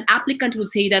 an applicant would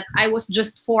say that I was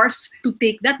just forced to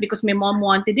take that because my mom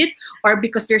wanted it, or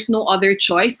because there's no other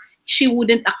choice, she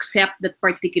wouldn't accept that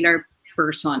particular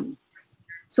person.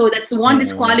 So that's one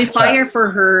disqualifier for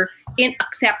her in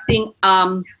accepting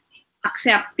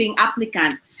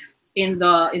applicants in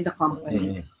the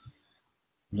company.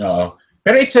 No.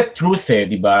 Pero it's a truth eh,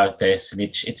 di ba, Tess,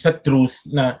 Mitch? It's a truth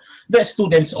na the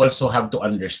students also have to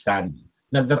understand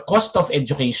na the cost of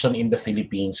education in the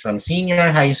Philippines from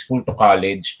senior high school to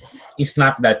college is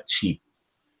not that cheap.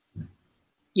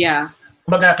 Yeah.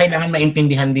 Kumbaga, kailangan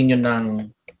maintindihan din yun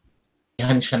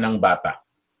siya ng bata.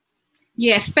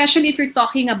 Yeah, especially if you're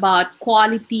talking about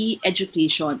quality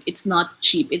education. It's not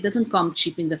cheap. It doesn't come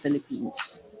cheap in the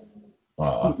Philippines.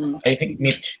 I think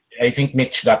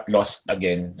Mitch got lost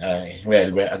again.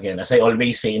 Well, again, as I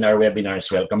always say in our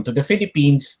webinars, welcome to the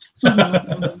Philippines.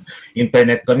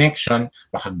 Internet connection,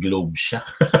 baka globe siya.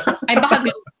 Ay, baka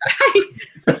globe.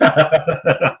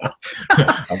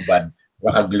 Ang bad.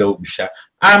 Baka globe siya.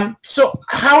 So,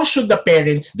 how should the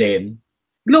parents then?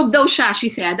 Globe daw siya, she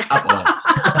said.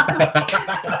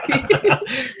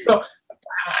 So,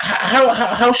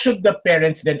 how should the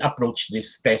parents then approach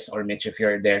this test, or Mitch, if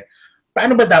you're there?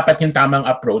 paano ba dapat yung tamang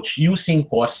approach using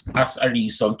cost as a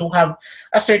reason to have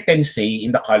a certain say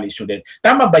in the college student?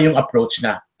 Tama ba yung approach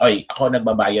na, oy, ako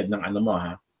nagbabayad ng ano mo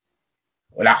ha?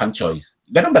 Wala kang choice.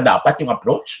 Ganun ba dapat yung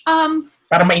approach?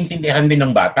 Para maintindihan din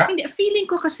ng bata? Hindi, feeling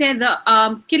ko kasi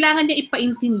kailangan niya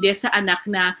ipaintindi sa anak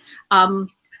na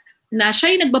na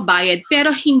siya yung nagbabayad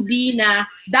pero hindi na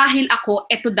dahil ako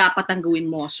eto dapat ang gawin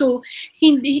mo. So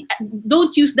hindi,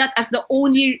 don't use that as the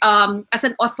only as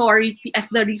an authority, as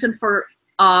the reason for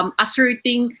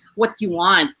asserting what you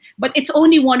want. But it's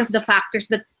only one of the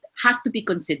factors that has to be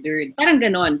considered. Parang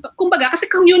ganon. Kumbaga kasi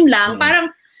kung yun lang,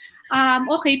 parang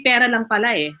okay, pera lang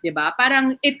pala eh, 'di ba?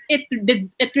 Parang it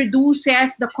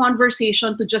reduces the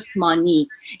conversation to just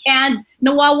money. And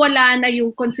nawawala na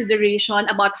yung consideration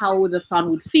about how the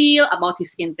son would feel, about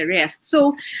his interest.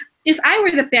 So, if I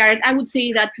were the parent, I would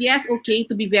say that yes, okay,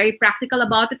 to be very practical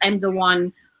about it, I'm the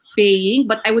one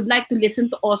paying, but I would like to listen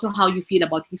to also how you feel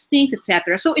about these things,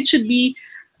 etc. So it should be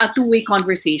a two-way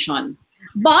conversation.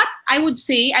 But I would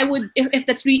say, if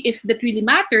that really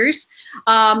matters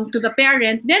to the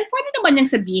parent, then pwede naman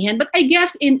niyang sabihin. But I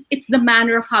guess it's the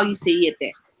manner of how you say it.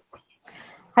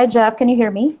 Hi, Jeff. Can you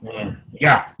hear me?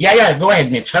 Yeah. Go ahead,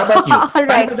 Mitch. How about you? All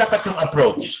right. Paano dapat yung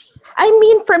approach? I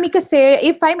mean, for me kasi,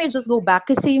 if I may just go back,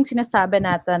 kasi yung sinasabi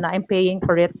natin na I'm paying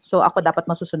for it, so ako dapat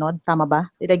masusunod. Tama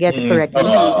ba? Did I get it correctly?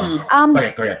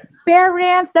 Correct.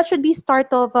 Parents, that should be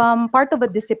part of a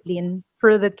discipline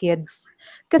for the kids.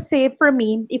 Kasi for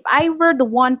me, if I were the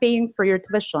one paying for your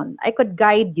tuition, I could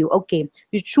guide you. Okay,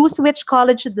 you choose which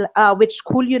college, which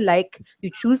school you like, you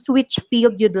choose which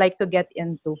field you'd like to get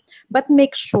into, but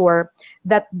make sure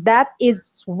that that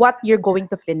is what you're going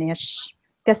to finish.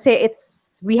 Kasi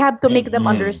we have to make them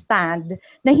understand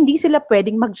na hindi sila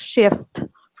pwedeng mag-shift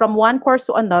from one course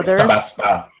to another.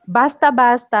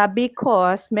 Basta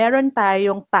because meron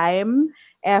tayong time,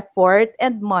 effort,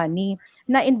 and money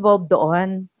na involved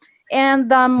doon. And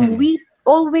we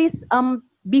always,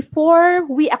 before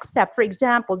we accept, for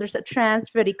example, there's a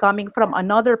transfer coming from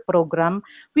another program,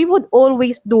 we would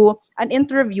always do an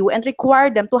interview and require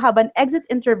them to have an exit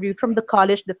interview from the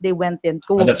college that they went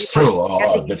into. That's true.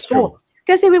 That's true.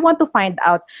 Kasi we want to find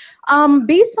out.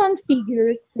 Based on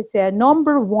figures, kasi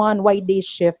number one why they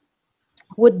shift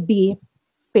would be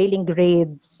failing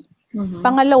grades.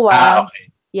 Pangalawa,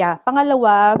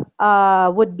 pangalawa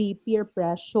would be peer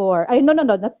pressure. Ay, no,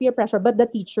 not peer pressure, but the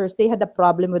teachers, they had a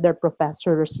problem with their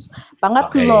professors.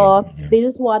 Pangatlo, they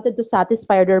just wanted to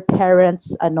satisfy their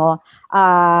parents,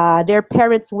 their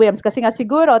parents' whims. Kasi nga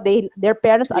siguro, their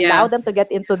parents allowed them to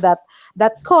get into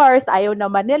that course. Ayaw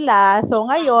naman nila. So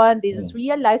ngayon, they just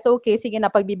realize, okay, sige na,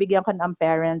 pagbibigyan ko ng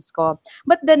parents ko.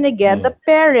 But then again, the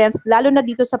parents, lalo na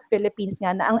dito sa Philippines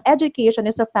nga, na ang education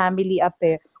is a family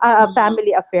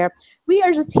affair. We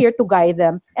are just here to guide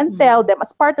them and tell them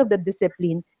as part of the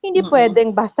discipline, hindi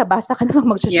pwedeng basta-basta ka na lang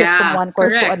mag-shift from one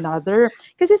course to another.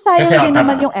 Kasi sayang din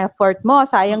naman yung effort mo,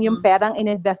 sayang yung perang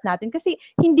in-invest natin. Kasi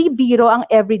hindi biro ang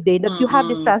everyday that you have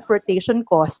this transportation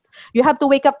cost. You have to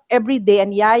wake up every day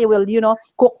and you will,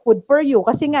 cook food for you.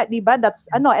 Kasi nga, di ba, that's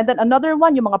and then another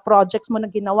one, yung mga projects mo na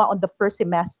ginawa on the first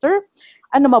semester,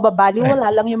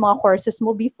 mababaliwala lang yung mga courses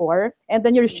mo before, and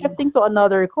then you're shifting to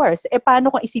another course.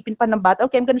 Paano kung isipin pa ng bata,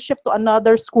 okay, I'm gonna shift to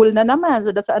another school na naman,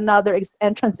 so that's another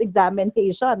entrance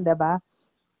examination, diba?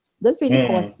 That's really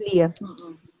costly.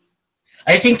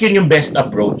 I think yun yung best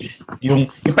approach.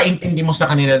 Yung ipaintindi mo sa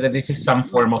kanila that this is some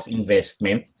form of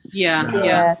investment.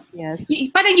 Yes.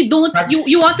 Parang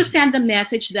you want to send a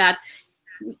message that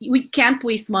we can't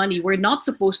waste money. We're not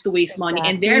supposed to waste money,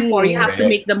 and therefore you have to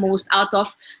make the most out of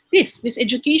this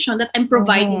education that I'm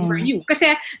providing for you.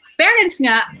 Kasi parents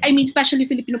nga, I mean, especially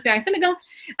Filipino parents, talagang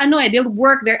they'll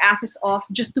work their asses off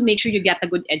just to make sure you get a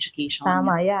good education.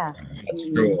 Tama, yeah. That's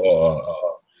true.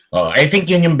 I think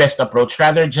yun yung best approach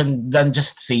rather than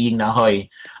just saying na, hoy,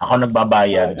 ako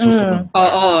nagbabayad, susunod.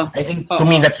 I think to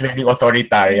me that's very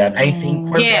authoritarian. I think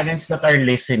for parents that are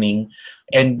listening,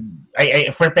 and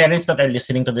for parents that are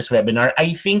listening to this webinar,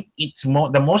 I think it's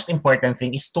the most important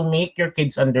thing is to make your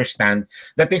kids understand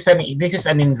that this is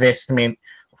an investment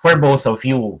for both of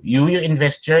you. You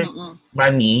invest your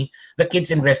money, the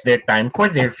kids invest their time for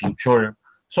their future.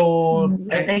 So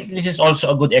I think this is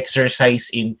also a good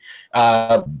exercise in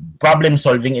problem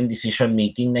solving and decision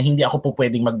making na hindi ako po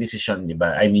pwedeng magdesisyon, di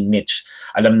ba? I mean, Mitch,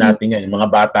 alam natin yan, yung mga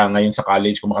bata ngayon sa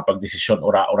college kung makapag-desisyon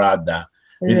ura-urada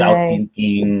without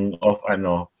thinking of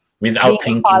without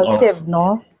being thinking impulsive,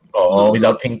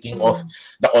 without thinking of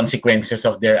the consequences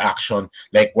of their action.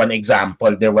 Like one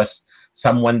example, there was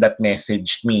someone that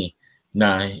messaged me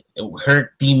na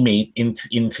her teammate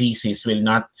in thesis will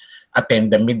not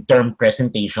attend the midterm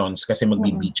presentations kasi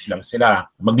magbi-beach lang sila.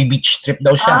 Magbi-beach trip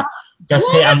daw siya.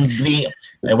 Kasi ang grade,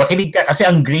 wakilig ka, kasi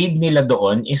ang grade nila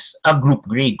doon is a group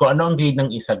grade. Kung ano ang grade ng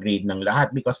isa, grade ng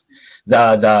lahat, because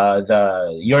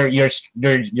your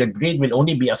grade will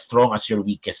only be as strong as your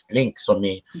weakest link. So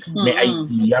may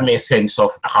idea, may sense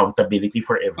of accountability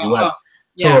for everyone.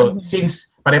 So,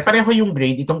 since pare-pareho yung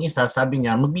grade, itong isa, sabi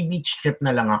niya, magbi-beach trip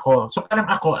na lang ako. So, parang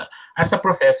ako, as a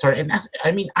professor, and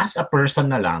as a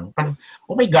person na lang, parang,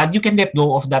 oh my God, you can let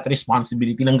go of that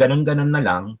responsibility ng ganun-ganun na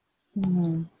lang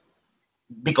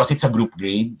because it's a group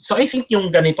grade. So, I think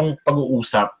yung ganitong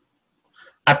pag-uusap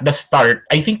at the start,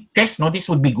 I think, Tess, no,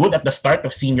 this would be good at the start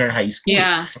of senior high school.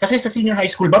 Yeah. Kasi sa senior high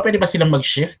school ba, pwede ba silang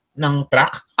mag-shift ng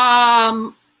track?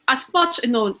 As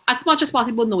much as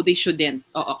possible, no, they shouldn't.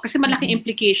 Oo. Kasi malaking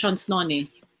implications noon eh.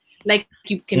 Like,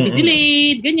 you can be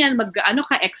delayed, ganyan, mag-ano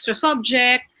ka, extra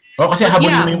subject. Kasi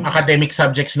habulin mo yung academic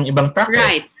subjects ng ibang track.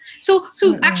 Right. So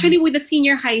actually with the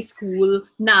senior high school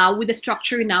now, with the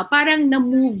structure now, parang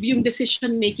na-move yung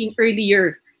decision-making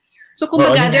earlier. So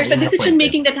kumbaga, there's a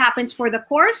decision-making that happens for the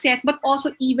courses, but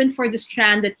also even for the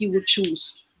strand that you will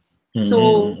choose.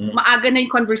 So maaga na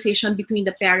yung conversation between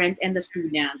the parent and the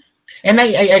student. And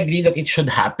I agree that it should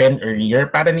happen earlier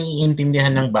para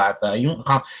naiintindihan ng bata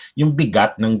yung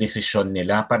bigat ng desisyon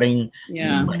nila. Parang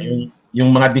yung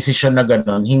mga desisyon na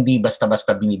gano'n, hindi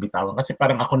basta-basta binibitawan. Kasi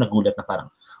parang ako nagulat na parang,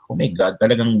 oh my God,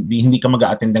 talagang hindi ka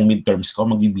mag-a-attend ng midterms ko,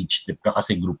 mag-beach trip ka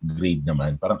kasi group grade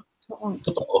naman. Parang,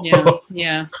 totoo.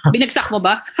 Yeah. Binagsak mo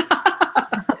ba?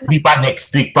 Di pa,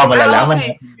 next week pa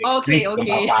malalaman. Okay.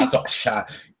 Papasok siya.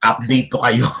 Update ko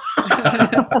kayo.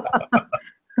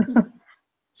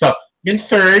 So, yung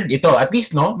third, ito, at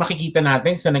least, no, makikita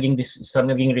natin sa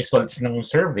naging results ng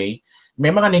survey, may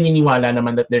mga naniniwala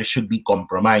naman that there should be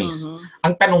compromise.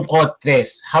 Ang tanong ko,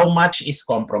 Tres, how much is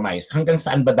compromise? Hanggang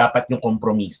saan ba dapat yung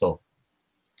kompromiso?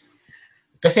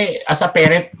 Kasi as a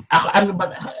parent,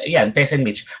 Tess and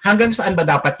Mitch, hanggang saan ba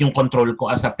dapat yung control ko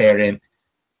as a parent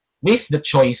with the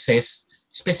choices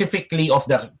specifically of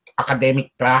the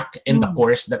academic track and the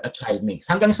course that a child makes?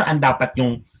 Hanggang saan dapat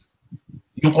yung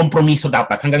kompromiso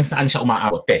dapat? Hanggang saan siya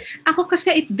umaabot, Tess? Ako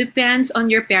kasi it depends on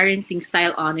your parenting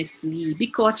style, honestly.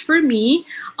 Because for me,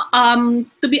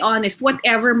 to be honest,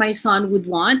 whatever my son would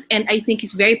want, and I think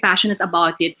he's very passionate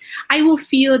about it, I will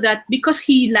feel that because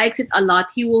he likes it a lot,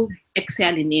 he will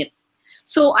excel in it.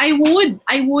 So I would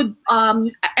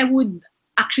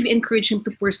actually encourage him to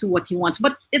pursue what he wants.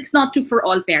 But it's not true for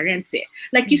all parents. Eh.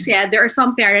 Like you said, there are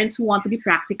some parents who want to be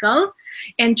practical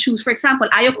and choose, for example,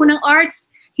 ayaw ko ng arts,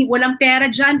 walang pera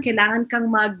dyan, kailangan kang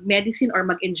mag-medicine or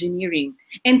mag-engineering.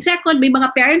 And second, may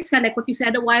mga parents ka, like what you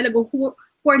said a while ago, who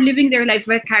are living their lives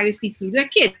vicariously through their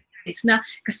kids. It's na,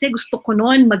 kasi gusto ko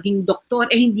noon maging doktor,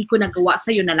 hindi ko nagawa,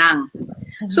 sa'yo na lang.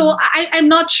 So, I'm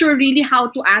not sure really how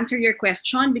to answer your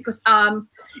question because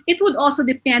it would also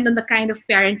depend on the kind of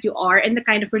parent you are and the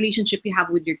kind of relationship you have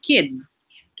with your kid.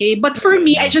 Okay, but for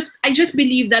me, I just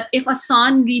believe that if a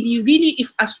son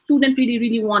if a student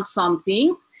really wants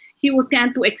something, he will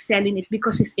tend to excel in it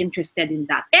because he's interested in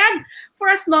that. And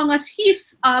for as long as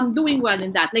he's doing well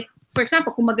in that, like, for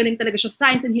example, kung magaling talaga siya sa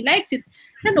science and he likes it,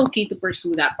 then okay to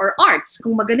pursue that. Or arts,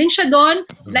 kung magaling siya doon,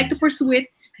 like to pursue it,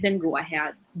 then go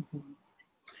ahead.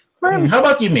 How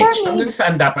about you, Mitch? Hanggang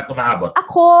saan dapat umaabot?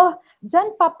 Ako,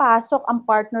 dyan papasok ang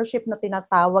partnership na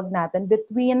tinatawag natin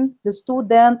between the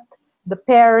student, the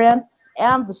parents,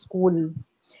 and the school.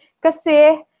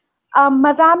 Kasi,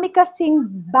 marami kasing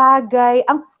bagay,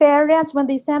 ang parents, when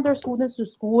they send their students to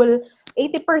school,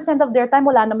 80% of their time,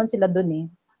 wala naman sila dun eh.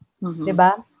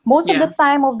 Diba? Most of the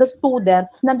time of the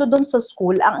students, nandoon sa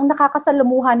school, ang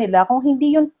nakakasalamuha nila, kung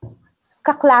hindi yung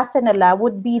kaklase nila,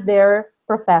 would be their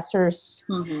professors.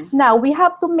 Now, we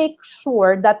have to make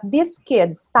sure that these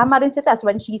kids, tama rin si Tess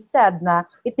when she said na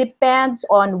it depends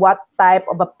on what type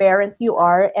of a parent you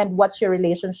are and what's your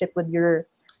relationship with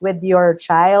your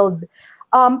child.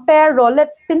 Pero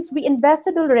since we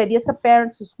invested already as a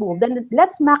parents to school, then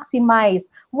let's maximize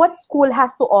what school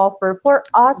has to offer for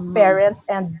us parents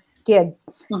and kids.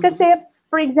 Kasi,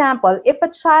 for example, if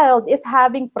a child is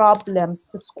having problems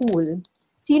sa school,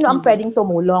 sino ang pwedeng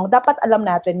tumulong? Dapat alam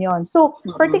natin yon. So,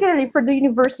 particularly for the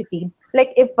university, like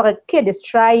if a kid is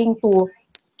trying to,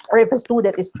 or if a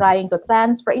student is trying to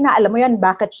transfer, inaalam mo yan,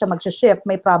 bakit siya mag-shift?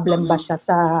 May problem ba siya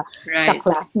sa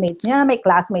classmates niya? May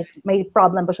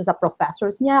problem ba siya sa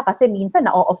professors niya? Kasi minsan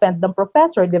na-offend ng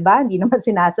professor, di ba? Hindi naman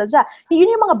sinasadya.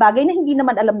 Yun yung mga bagay na hindi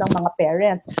naman alam ng mga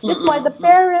parents. That's why the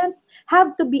parents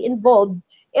have to be involved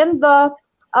in the,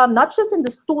 not just in the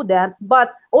student,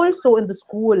 but also in the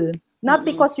school. Not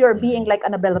because you're being like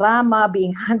Annabel Rama,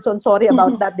 being hands-on, sorry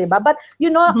about that, di ba? But,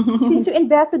 you know, since you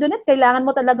invested in it, kailangan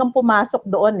mo talagang pumasok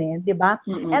doon eh, di ba?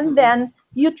 And then,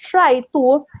 you have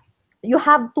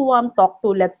to talk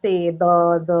to, let's say,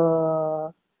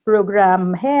 the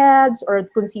program heads or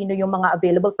kung sino yung mga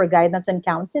available for guidance and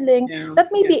counseling that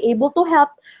may be able to help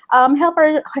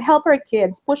our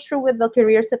kids push through with the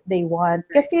careers that they want.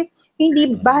 Kasi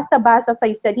hindi basta-basta, as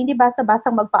I said, hindi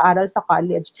basta-basta magpaaral sa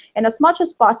college. And as much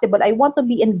as possible, I want to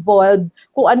be involved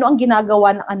kung ano ang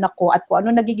ginagawa ng anak ko at kung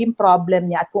ano nagiging problem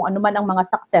niya at kung ano man ang mga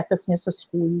successes niya sa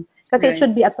school. Kasi it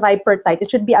should be a tripartite. It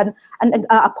should be a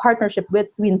partnership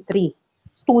between three.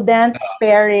 Student,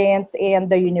 parents,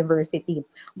 and the university.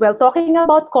 Well, talking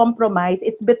about compromise,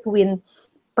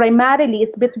 primarily,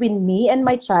 it's between me and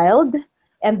my child,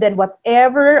 and then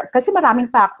whatever, kasi maraming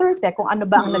factors kung ano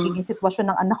ba ang nagiging sitwasyon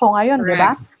ng anak ko ngayon, di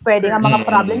ba? Pwede nga mga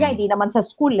problem niya, hindi naman sa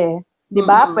school di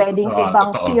ba? Pwedeng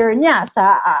ibang peer niya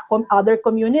sa other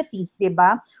communities, di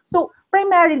ba? So,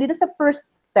 primarily, that's the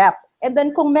first step. And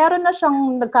then kung meron na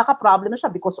siyang nagkaka-problem na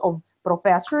siya because of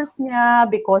professors niya,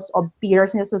 because of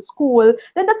peers niya sa school,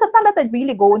 then that's a time that I'd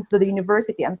really go into the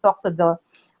university and talk to the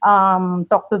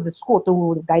school,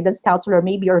 to the guidance counselor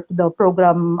maybe, or to the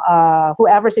program,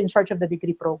 whoever's in charge of the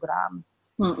degree program.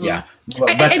 Yeah,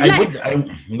 but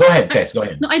go ahead, Tess. Go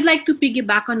ahead. No, I'd like to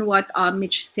piggyback on what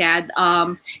Mitch said.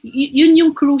 Yun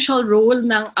yung crucial role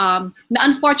ng na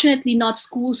unfortunately not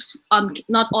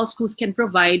all schools can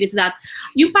provide, is that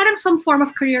yung parang some form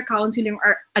of career counseling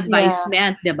or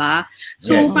advisement, diba?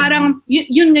 So parang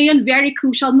yun ngayon very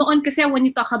crucial. Noon kasi when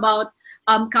you talk about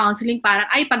counseling, parang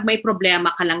ay pag may problema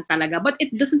ka lang talaga, but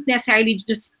it doesn't necessarily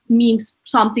just means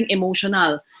something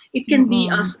emotional. It can be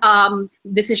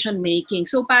decision making.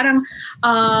 So parang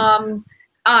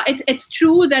it's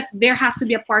true that there has to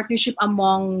be a partnership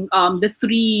among the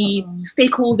three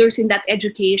stakeholders in that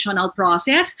educational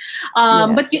process.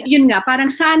 But yun nga, parang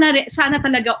sana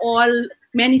talaga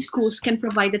many schools can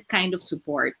provide that kind of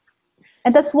support.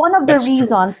 And that's one of the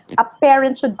reasons a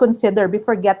parent should consider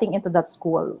before getting into that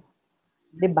school.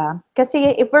 Diba?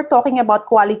 Kasi if we're talking about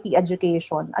quality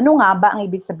education, ano nga ba ang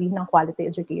ibig sabihin ng quality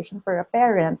education for a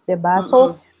parent, diba?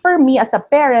 So, for me as a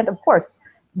parent, of course,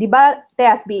 diba,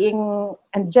 Tess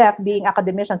and Jeff being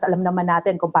academicians, alam naman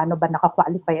natin kung paano ba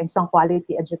naka-qualify ang isang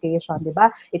quality education,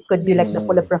 diba? It could be like the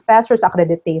full of professors,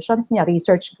 accreditations niya,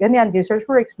 research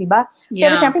works, diba?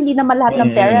 Pero syempre, hindi naman lahat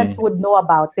ng parents would know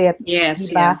about it.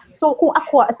 Yes, diba? So, kung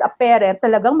ako as a parent,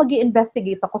 talagang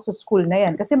mag-i-investigate ako sa school na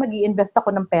yan kasi mag-i-invest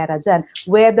ako ng pera dyan.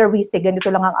 Whether we say ganito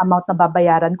lang ang amount na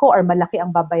babayaran ko or malaki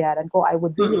ang babayaran ko, I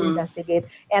would really investigate.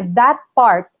 And that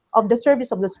part of the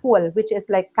service of the school, which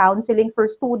is like counseling for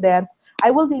students,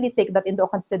 I will really take that into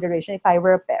consideration if I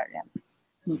were a parent.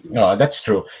 No, that's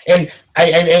true. And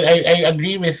I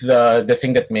agree with the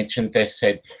thing that Mitch and Tess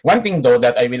said. One thing though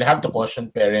that I will have to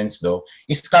caution parents though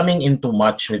is coming in too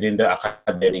much within the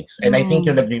academics. And I think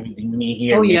you'll agree with me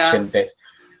here, Mitch and Tess.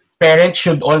 Parents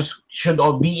should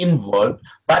all be involved,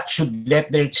 but should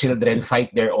let their children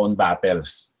fight their own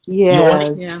battles. Yes, you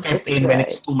only step in when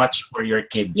it's too much for your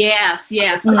kids. Yes.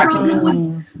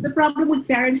 The problem with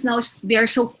parents now is they're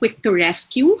so quick to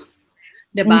rescue,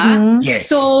 diba? Yes.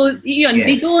 So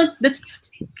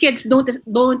kids don't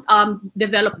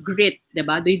develop grit,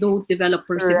 diba? They don't develop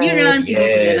perseverance, they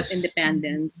don't develop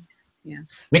independence. Yeah.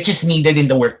 Which is needed in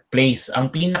the workplace. Ang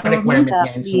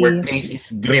pinaka-requirement niya sa workplace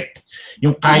is grit.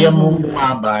 Yung kaya mong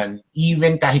lumaban,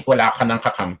 even kahit wala ka ng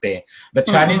kakampi. The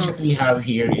challenge that we have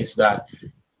here is that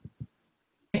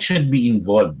should be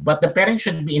involved, but the parents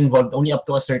should be involved only up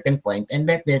to a certain point and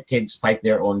let their kids fight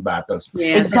their own battles.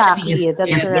 Yes. Exactly,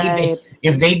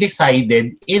 if they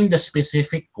decided in the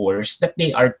specific course that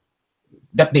they are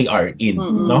in,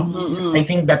 no? I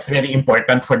think that's very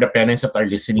important for the parents that are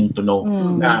listening to know.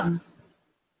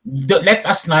 Let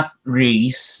us not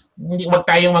raise, wag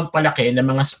tayong magpalaki ng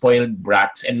mga spoiled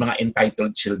brats and mga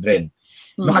entitled children.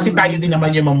 No, kasi tayo din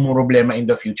naman yung problema in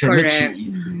the future.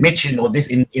 Mitch, you know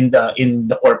this in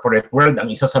the corporate world,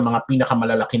 ang isa sa mga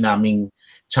pinakamalalaki naming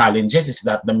challenges is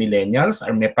that the millennials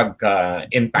are may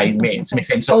entitlement, may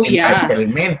sense of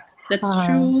entitlement. That's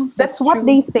true. That's what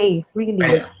they say,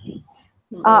 really.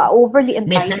 Overly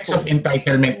entitled. May sense of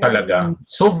entitlement talaga.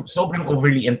 So sobrang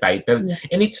overly entitled.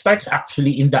 And it starts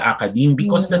actually in the academe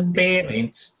because the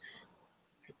parents,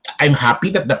 I'm happy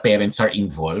that the parents are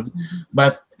involved,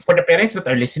 but for the parents that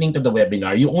are listening to the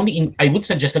webinar, I would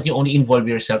suggest that you only involve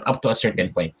yourself up to a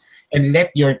certain point and let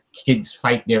your kids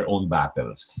fight their own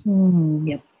battles.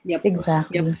 Yep.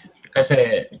 Exactly.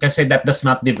 Kasi that does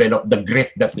not develop the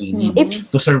grit that they need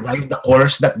to survive the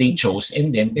course that they chose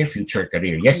and then their future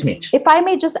career. Yes, Mitch. If I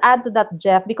may just add to that,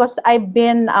 Jeff, because I've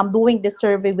been doing this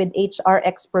survey with HR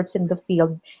experts in the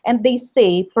field, and they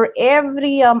say for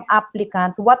every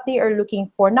applicant, what they are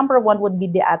looking for, number one would be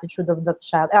the attitude of the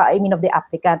child, of the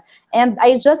applicant. And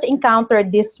I just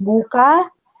encountered this VUCA.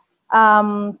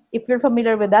 If you're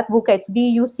familiar with that, VUCA, it's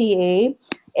VUCA.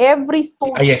 Every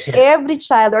student, yes. every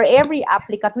child, or every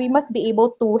applicant, we must be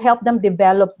able to help them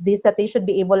develop this, that they should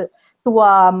be able to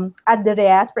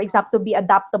address, for example, to be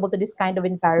adaptable to this kind of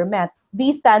environment.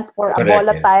 V stands for a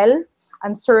volatile,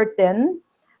 uncertain,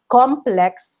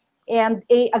 complex, and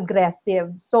A,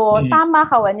 aggressive. So, tama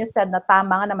ka when you said na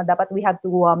tama nga naman dapat we have to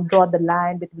draw the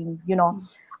line between,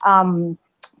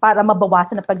 para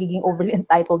mabawasan ang pagiging overly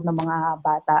entitled ng mga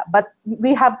bata. But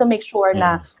we have to make sure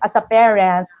na as a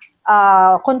parent,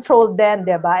 control them,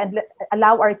 diba? And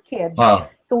allow our kids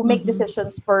to make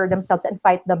decisions for themselves and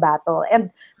fight the battle.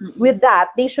 And with that,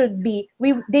 they should be,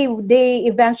 they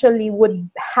eventually would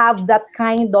have that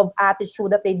kind of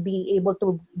attitude that they'd be able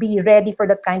to be ready for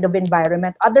that kind of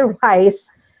environment.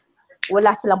 Otherwise,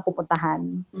 wala silang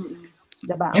pupuntahan.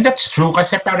 Diba? And that's true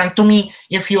kasi parang to me,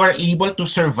 if you are able to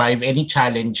survive any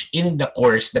challenge in the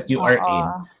course that you are in,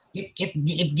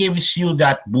 it gives you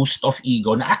that boost of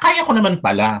ego na kaya ko naman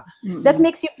pala. That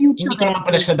makes you future Hindi ko naman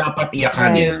pala siya dapat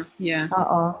iyakan Yeah.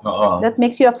 That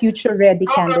makes you a future ready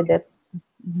candidate.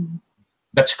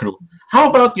 That's true. How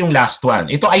about yung last one?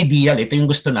 Ito ideal, ito yung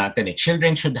gusto natin eh.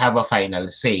 Children should have a final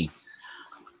say.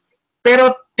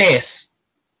 Pero Tess,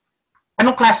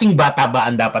 anong klaseng bata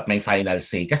ba ang dapat may final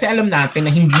say? Kasi alam natin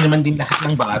na hindi naman din lahat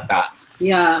ng bata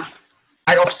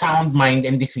are of sound mind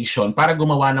and decision para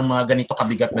gumawa ng mga ganito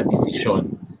kabigat na desisyon.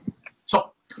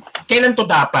 So, kailan to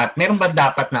dapat? Meron ba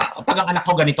dapat na, pag ang anak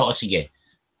ko ganito, o sige,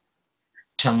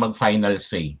 siyang mag-final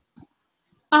say?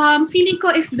 Feeling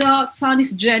ko if the son is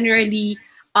generally,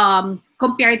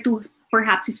 compared to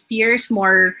perhaps his peers,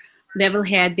 more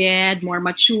level-headed, more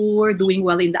mature, doing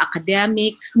well in the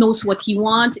academics, knows what he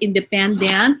wants,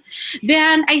 independent,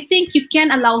 then I think you can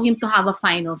allow him to have a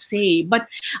final say. But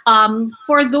there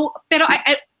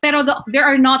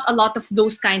are not a lot of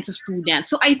those kinds of students.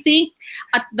 So I think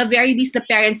at the very least, the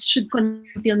parents should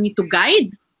continue to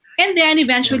guide. And then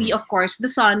eventually, of course, the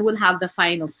son will have the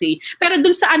final say. Pero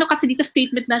dun sa kasi dito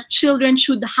statement na children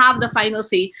should have the final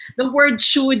say, the word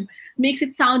should makes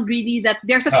it sound really that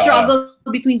there's a struggle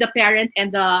between the parent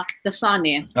and the son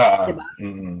diba?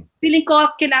 Feeling ko,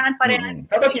 kailangan pa rin.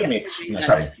 How about you, Mitch?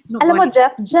 Alam mo,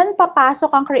 Jeff, dyan papasok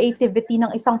ang creativity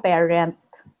ng isang parent.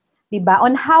 Diba?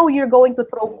 On how you're going to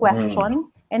throw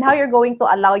question and how you're going to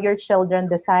allow your children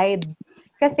decide.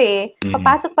 Kasi,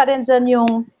 papasok pa rin dyan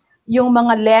yung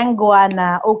mga lengua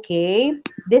na, okay,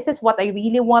 this is what I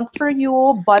really want for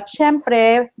you, but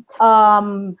syempre,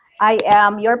 I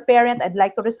am your parent, I'd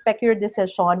like to respect your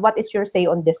decision. What is your say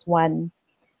on this one?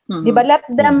 Diba? Let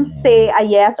them say a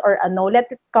yes or a no.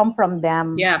 Let it come from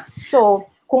them. Yeah. So,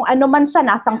 kung ano man siya,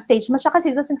 nasang stage man siya,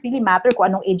 kasi it doesn't really matter kung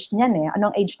anong age niyan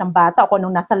anong age ng bata, o kung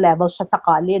anong nasa level siya sa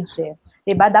college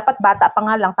Diba? Dapat bata pa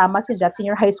nga lang, tama si Jeff,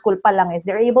 senior high school pa lang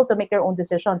they're able to make their own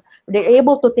decisions. They're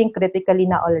able to think critically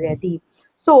na already.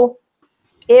 So,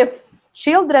 if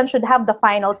children should have the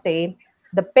final say,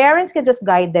 the parents can just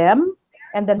guide them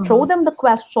and then throw them the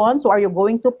question. So, are you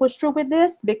going to push through with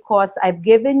this? Because I've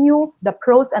given you the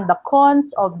pros and the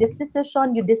cons of this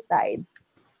decision, you decide.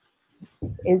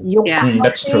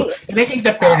 That's true. And I think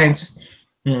the parents...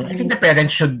 I think the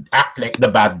parents should act like the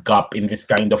bad cop in this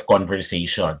kind of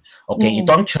conversation. Okay, ito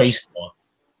ang choice mo.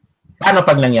 Paano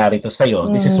pag nangyari to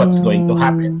sa'yo? This is what's going to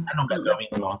happen. Anong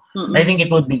gagawin mo? I think it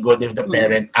would be good if the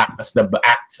parent acts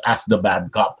as the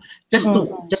bad cop. Just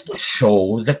to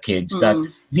show the kids that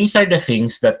these are the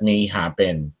things that may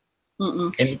happen.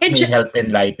 And it may help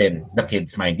enlighten the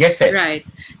kids' mind. Yes, Tess? Right.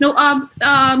 No,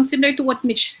 similar to what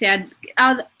Mitch said,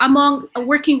 among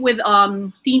working with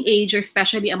teenagers,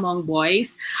 especially among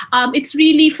boys, it's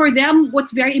really for them,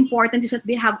 what's very important is that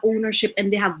they have ownership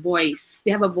and they have voice. They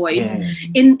have a voice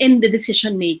in the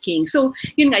decision making. So,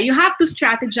 you have to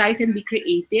strategize and be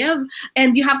creative,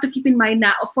 and you have to keep in mind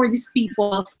now for these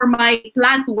people, for my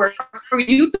plan to work, for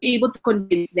you to be able to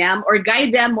convince them or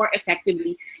guide them more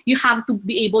effectively, you have to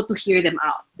be able to hear them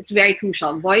out. It's very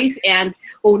crucial, voice and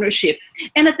ownership.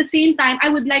 And at the same time, I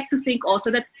would like to think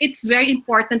also that it's very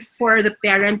important for the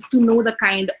parent to know the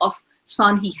kind of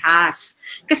son he has.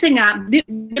 Kasi nga,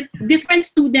 different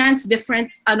students, they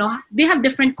have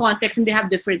different contexts and they have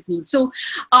different needs. So,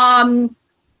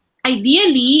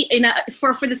 ideally,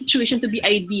 for the situation to be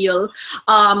ideal,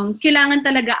 kailangan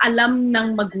talaga alam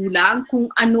ng magulang kung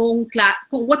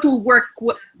what will work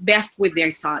best with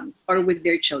their sons or with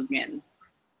their children.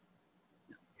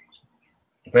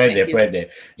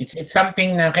 Pwede. It's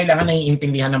something na kailangan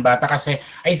naiintindihan ng bata kasi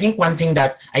I think one thing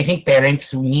that I think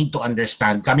parents need to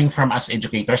understand coming from us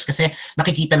educators kasi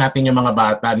nakikita natin yung mga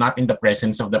bata not in the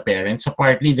presence of the parents. So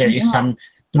partly there is some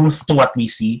truth to what we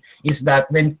see is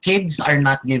that when kids are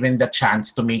not given the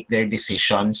chance to make their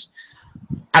decisions,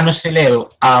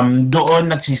 doon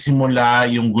nagsisimula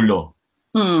yung gulo.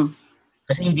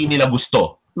 Kasi hindi nila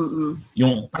gusto.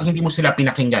 Yung pag hindi mo sila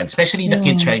pinakinggan, especially the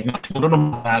kids right now, siguro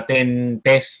nung natin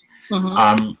test,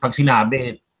 pag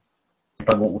sinabi,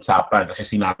 pag-uusapan kasi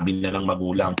sinabi na ng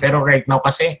magulang. Pero right now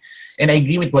kasi, and I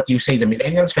agree with what you say, the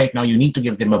millennials right now, you need to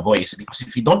give them a voice because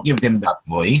if you don't give them that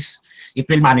voice,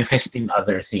 it will manifest in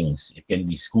other things. It can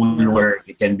be schoolwork,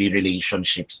 it can be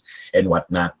relationships and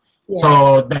whatnot. Yes. So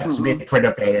that's it for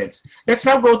the parents. Let's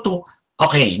now go to,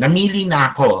 okay, namili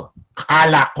na ako.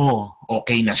 Akala ko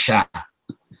okay na siya.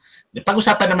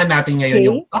 Pag-usapan naman natin ngayon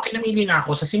yung, okay, namili na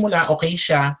ako. Sa simula, okay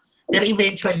siya. Pero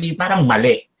eventually, parang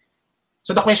mali.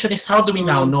 So the question is, how do we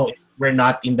now know if we're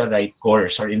not in the right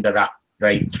course or in the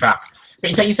right track? So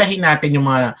isa-isahin natin yung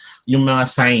mga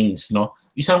signs, no?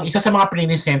 Isa sa mga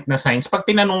present na signs, pag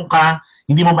tinanong ka,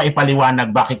 hindi mo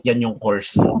maipaliwanag bakit yan yung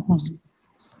course mo.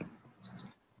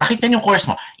 Bakit yan yung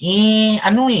course mo? Hindi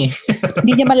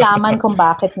niya malaman kung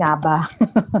bakit nga ba.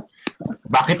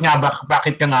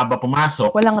 Bakit ka nga ba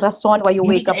pumasok? Walang rason why you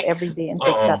wake up every day and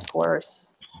take that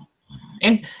course.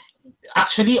 And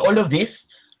actually, all of this,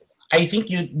 I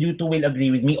think you two will agree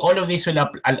with me, all of this will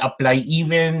apply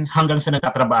even hanggang sa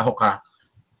nagtatrabaho ka.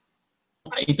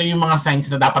 Ito yung mga signs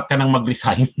na dapat ka nang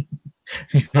mag-resign.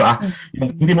 Diba?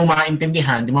 Hindi mo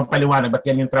maintindihan, hindi mo paliwanag, ba't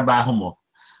yan yung trabaho mo?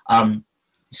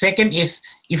 Second is,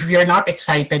 if you're not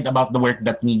excited about the work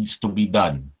that needs to be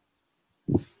done.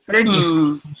 Third is,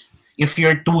 if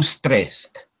you're too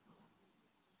stressed.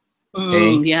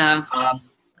 Okay? Yeah.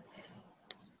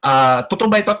 Totoo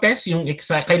ba ito, Tess? Yung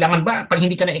kailangan ba, pag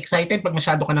hindi ka na excited, pag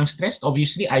masyado ka ng stressed,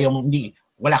 obviously,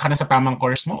 wala ka na sa tamang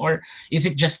course mo? Or is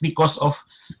it just because of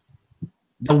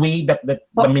the way that the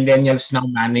millennials now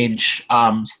manage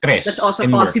stress? That's also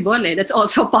possible. That's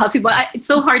also possible. It's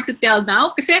so hard to tell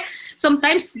now kasi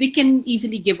sometimes they can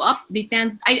easily give up. They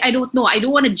tend, I don't know. I don't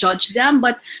want to judge them,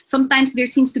 but sometimes there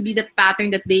seems to be that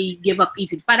pattern that they give up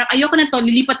easily. Parang ayoko na to,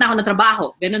 lilipat na ako ng trabaho.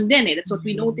 Ganun din That's what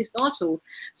we noticed also.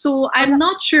 So I'm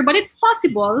not sure, but it's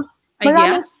possible, I guess.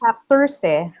 Maraming factors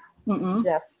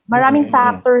Jeff. Maraming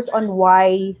factors on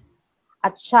why a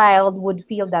child would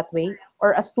feel that way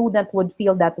or a student would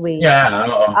feel that way.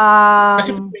 Yeah.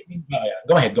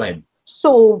 Go ahead.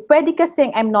 So, pwede kasing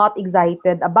I'm not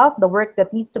excited about the work that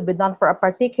needs to be done for a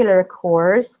particular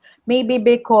course. Maybe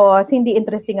because hindi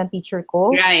interesting ang teacher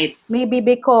ko. Right. Maybe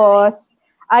because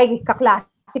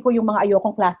kaklase ko yung mga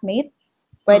ayokong classmates.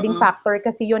 Pwedeng factor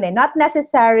kasi yun Not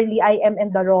necessarily I am in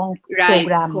the wrong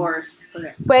program. Of course.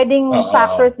 Correct. Pwedeng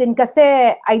factors din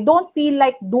kasi I don't feel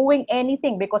like doing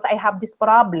anything because I have this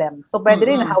problem. So pwede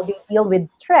rin how they deal with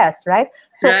stress, right?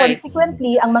 So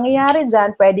consequently, ang mangyayari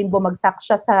dyan, pwedeng bumagsak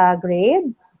siya sa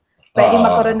grades. Pwedeng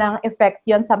magkaroon ng effect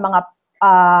yun sa mga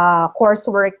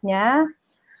coursework niya.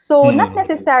 So not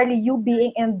necessarily you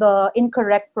being in the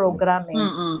incorrect programming.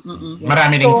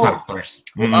 Marami ding factors.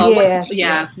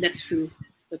 Yes. That's true.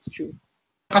 That's true.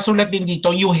 Kasulat din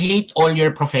dito, you hate all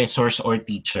your professors or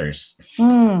teachers.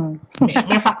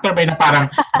 May factor ba na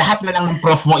parang lahat na lang ng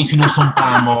prof mo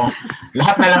isinusumpa mo,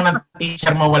 lahat na lang ng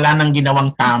teacher mo wala nang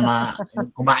ginawang tama,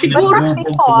 kumain ng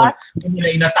bubog,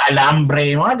 tumulay na sa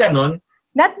alambre, mga ganun.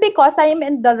 Not because I'm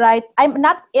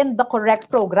not in the correct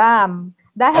program.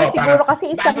 Dahil siguro kasi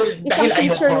isang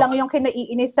teacher lang yung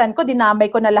kinaiinisan ko,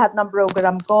 dinamay ko na lahat ng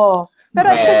program ko. Pero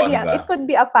it could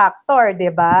be a factor,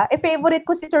 'di ba? Favorite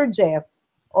ko si Sir Jeff.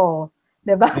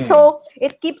 'Di ba? So,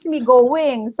 it keeps me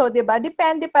going. So, 'di ba?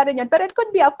 Depende pa rin 'yan. Pero it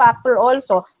could be a factor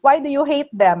also. Why do you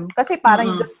hate them? Kasi parang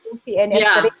you just don't see any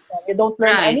inspiration. You don't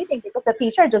learn anything because the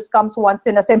teacher just comes once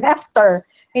in a semester.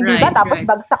 Hindi ba? Tapos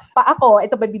bagsak pa ako.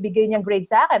 Ito ba bibigay niyang grade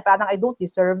sa akin? Parang I don't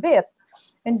deserve it.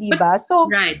 Hindi ba?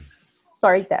 So,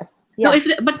 sorry, Tess. Yeah. So,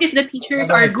 if the teachers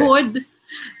are good,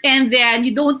 and then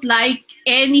you don't like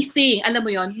anything, alam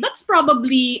mo yon, that's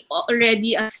probably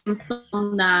already a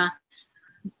symptom na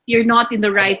you're not in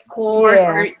the right course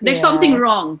or there's something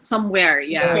wrong somewhere.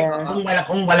 Kasi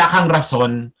kung wala kang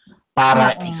rason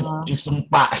para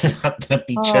isumpa lahat ng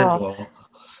teacher mo.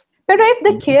 Pero if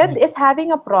the kid is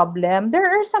having a problem, there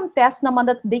are some tests naman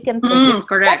that they can take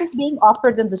that is being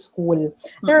offered in the school.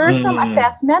 There are some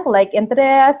assessment like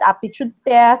interest, aptitude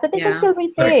test that they can still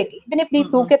retake. Even if they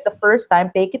took it the first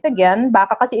time, take it again.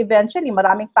 Baka kasi eventually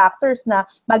maraming factors na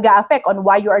mag-a-affect on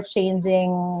why you are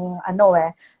changing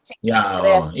interest.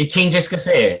 It changes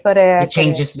kasi. Correct. It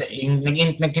changes,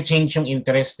 nag-change yung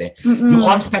interest eh. You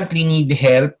constantly need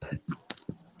help.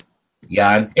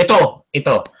 Yan. Ito.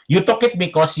 You took it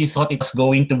because you thought it was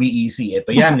going to be easy.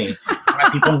 Ito yan eh. Mga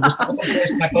tipong gusto ko itong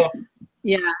course na to.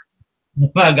 Yeah.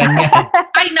 Mga ganyan.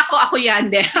 Ay, nako, ako yan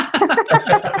de.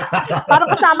 Parang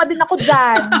kasama din ako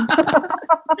dyan.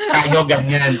 Tayo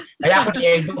ganyan. Kaya ako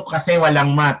ni-edu kasi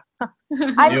walang math.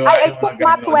 I took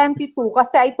math 22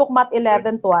 kasi I took math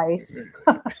 11 twice.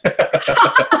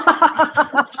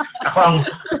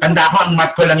 Tanda ko ang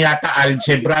math ko lang yata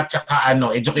algebra tsaka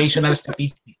educational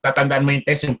statistics. Tatandaan mo yung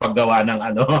test, yung paggawa ng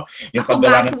yung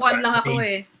paggawa ng math 1 lang ako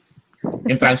eh.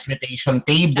 Yung transmutation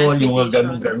table, yung mga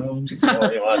ganun-ganun.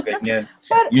 Yung mga ganyan.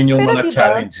 Yun yung mga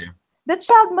challenge. The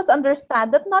child must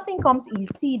understand that nothing comes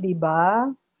easy, di ba?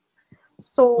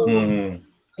 So,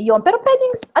 yun. Pero pwede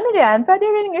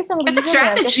rin isang reason. It's a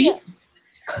strategy.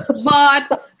 But,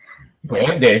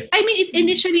 pwede. I mean,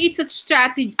 initially, it's a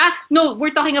strategy. No,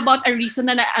 we're talking about a reason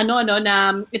na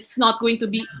it's not going to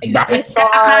be,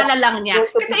 akala lang niya.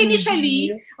 Kasi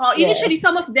initially,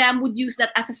 some of them would use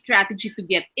that as a strategy to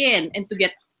get in and to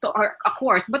get to a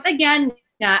course. But again,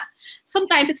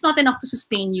 sometimes it's not enough to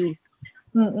sustain you.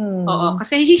 Oo,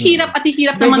 kasi hihirap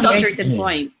naman to a certain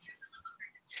point.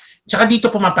 Tsaka dito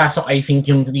pumapasok, I think,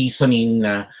 yung reasoning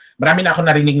na, marami na ako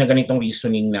narinig na ganitong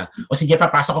reasoning na, sige,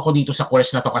 papasok ako dito sa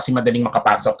course na to kasi madaling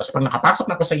makapasok. Tapos pag nakapasok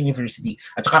na ako sa university,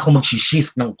 at saka ako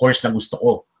mag-shift ng course na gusto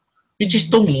ko. Which is,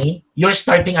 to me, you're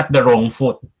starting at the wrong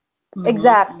foot.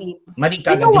 Exactly. Mali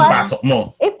ka agad yung pasok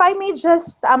mo. If I may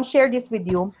just share this with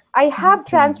you, I have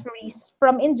transferees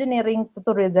from engineering to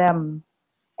tourism.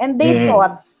 And they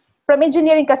thought, from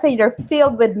engineering kasi you're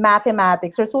filled with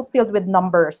mathematics, you're so filled with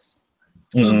numbers.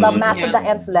 The math to the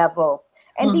nth level.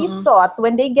 And they thought,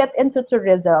 when they get into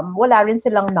tourism, wala rin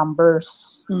silang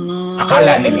numbers.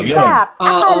 Akala nila yun. In fact,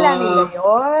 akala nila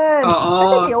yun.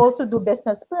 Kasi they also do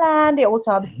business plan, they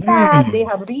also have stat, they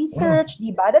have research,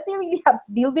 diba? That they really have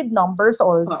to deal with numbers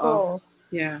also.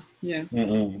 Yeah.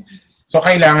 So,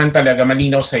 kailangan talaga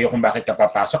malinaw sa'yo kung bakit ka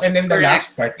papasok. And then the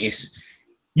last part is,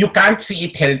 you can't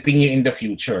see it helping you in the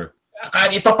future.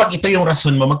 Pag ito yung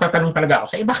rason mo, magtatanong talaga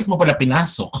ako, bakit mo pala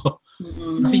pinasok?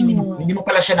 Kasi hindi mo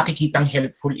pala siya nakikitang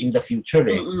helpful in the future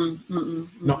eh.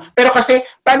 No? Pero kasi,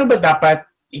 paano ba dapat,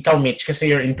 ikaw Mitch, kasi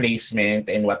you're in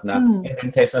placement and whatnot, and then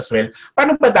Tess as well,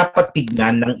 paano ba dapat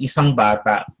tignan ng isang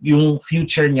bata yung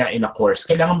future niya in a course?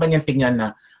 Kailangan ba niyang tignan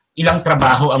na ilang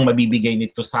trabaho ang mabibigay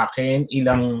nito sa akin,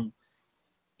 ilang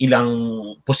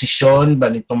posisyon ba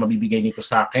nito mabibigay nito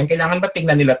sa akin? Kailangan ba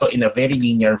tignan nila to in a very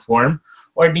linear form?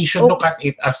 Or they should look at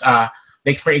it as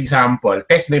like for example,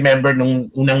 Tess, remember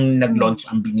nung unang nag-launch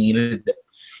ang Binild?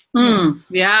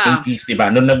 Yeah. 80s,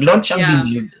 diba? Nung nag-launch ang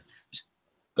Binild,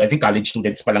 I think college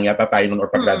students pa lang yata tayo nun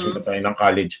or pag-graduate tayo ng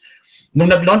college.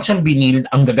 Nung nag-launch ang Binild,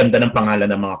 ang gaganda ng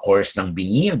pangalan ng mga course ng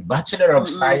Binild. Bachelor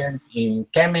of Science in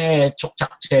Cheme,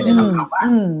 Chukchakchen, isang kawa.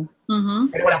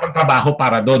 Pero wala pang trabaho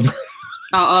para doon.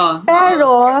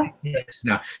 Pero,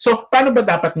 so, paano ba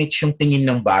dapat niche yung tingin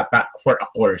ng bata for a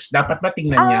course? Dapat ba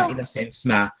tingnan niya in a sense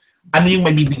na ano yung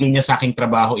mabibigay niya sa aking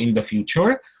trabaho in the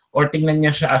future? Or tingnan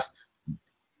niya siya as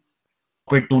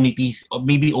opportunities, or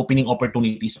maybe opening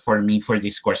opportunities for me for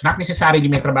this course? Not necessarily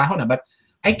may trabaho na, but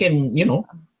I can,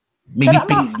 maybe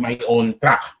pave my own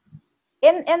track.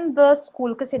 In the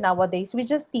school kasi nowadays, we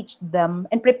just teach them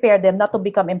and prepare them not to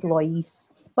become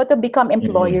employees, but to become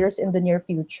employers in the near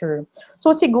future. So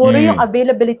siguro yung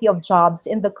availability of jobs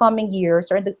in the coming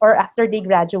years or after they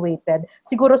graduated,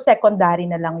 siguro secondary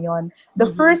na lang yon.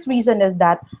 The first reason is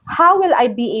that how will I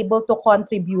be able to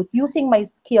contribute using my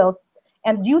skills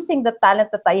and using the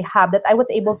talent that I have that I was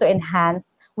able to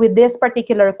enhance with this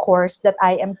particular course that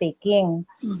I am taking.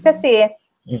 Kasi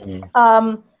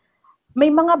may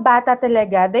mga bata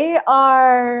talaga, they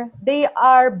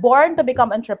are born to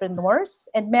become entrepreneurs,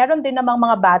 and meron din namang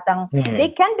mga batang they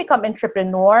can become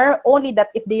entrepreneur only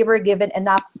that if they were given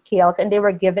enough skills and they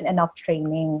were given enough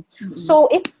training. So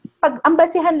if ang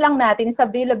basihan lang natin is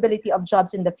availability of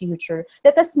jobs in the future,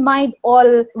 let us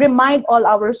remind all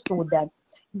our students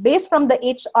based from the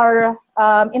HR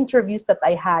interviews that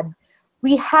I had.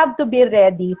 we have to be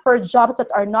ready for jobs that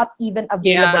are not even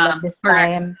available at this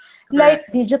time. Like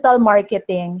digital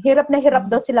marketing. Hirap na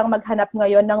hirap daw silang maghanap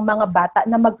ngayon ng mga bata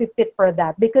na mag-fit for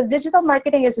that. Because digital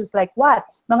marketing is just like what?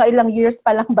 Mga ilang years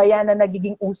pa lang ba yan na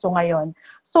nagiging uso ngayon?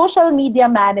 Social media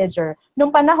manager.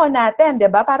 Nung panahon natin, di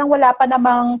ba? Parang wala pa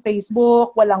namang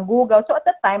Facebook, walang Google. So at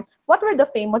that time, what were the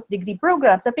famous degree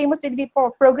programs? The famous degree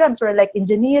programs were like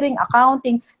engineering,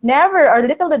 accounting. Never or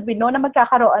little did we know na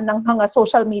magkakaroon ng mga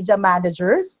social media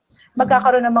managers,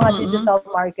 magkakaroon ng mga digital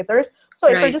marketers.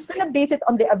 So if we're just gonna base it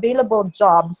on the available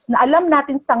jobs na alam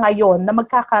natin sa ngayon na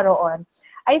magkakaroon,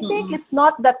 I think it's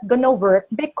not that gonna work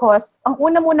because ang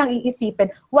una mo nang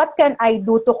iisipin, what can I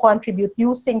do to contribute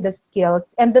using the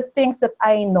skills and the things that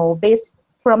I know based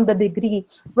from the degree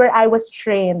where I was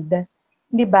trained.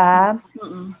 Diba?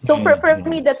 So for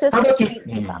me, that's a key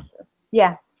factor.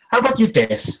 Yeah. How about you,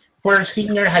 Tess? For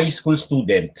senior high school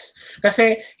students,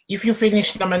 kasi if you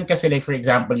finish naman kasi like for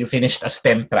example, you finished a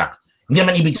STEM track, hindi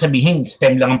naman ibig sabihin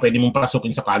STEM lang ang pwede mong pasukin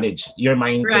sa college. Your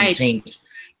mind can change.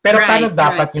 Pero paano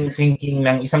dapat yung thinking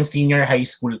ng isang senior high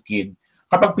school kid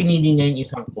kapag pinili niya yung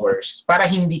isang course para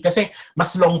hindi kasi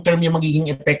mas long-term yung magiging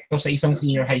epekto sa isang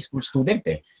senior high school student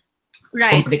eh.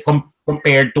 Right.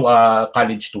 Compared to a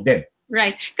college student.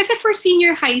 Right. Kasi for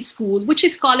senior high school, which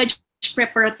is college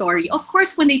preparatory, of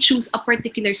course, when they choose a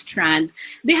particular strand,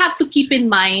 they have to keep in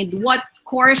mind what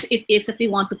course it is that they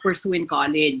want to pursue in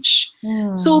college.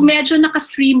 So medyo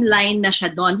naka-streamline na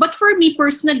siya doon. But for me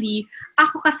personally,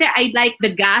 ako kasi I like the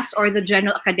GAS or the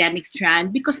general academic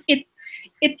strand because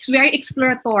it's very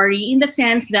exploratory in the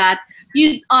sense that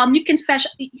you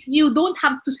don't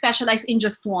have to specialize in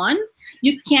just one.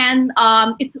 You can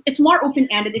it's more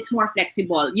open-ended, it's more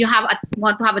flexible. You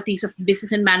want to have a taste of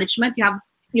business and management,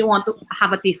 you want to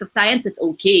have a taste of science, it's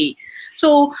okay.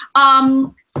 So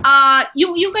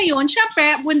yung ngayon,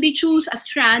 syempre, when they choose a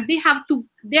strand,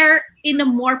 they're in a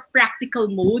more practical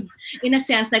mode in a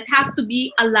sense that it has to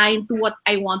be aligned to what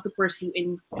I want to pursue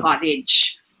in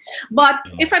college. But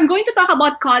if I'm going to talk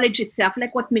about college itself,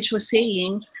 like what Mitch was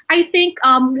saying, I think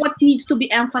what needs to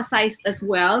be emphasized as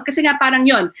well, kasi nga parang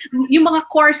yon, yung mga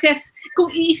courses,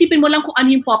 kung iisipin mo lang kung ano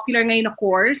yung popular ngayon na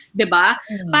course, di ba?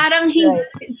 Parang the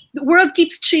world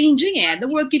keeps changing The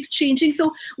world keeps changing.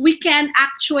 So we can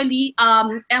actually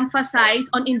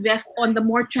emphasize invest on the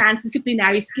more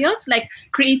transdisciplinary skills like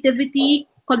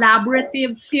creativity,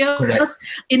 collaborative skills,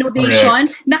 innovation,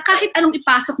 na kahit anong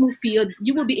ipasok mong field,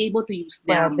 you will be able to use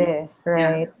them.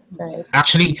 Right.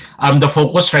 Actually, the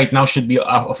focus right now should be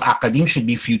of academe should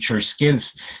be future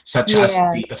skills such as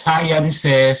data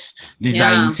sciences,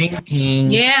 design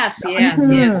thinking. Yes.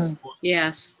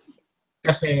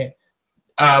 Kasi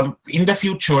in the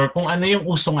future, kung ano yung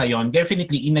uso ngayon,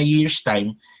 definitely in a year's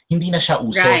time, hindi na siya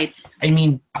uso. Right. I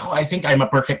mean, I think I'm a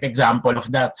perfect example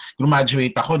of that.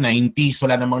 Graduate ako, 90s,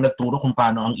 wala namang nagturo kung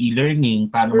paano ang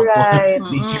e-learning, paano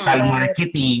digital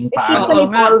marketing, paano. It's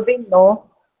evolving, no?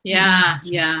 Yeah.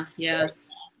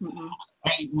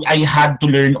 I had to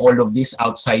learn all of this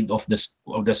outside of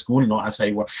the school, no, as I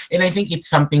work. And I think it's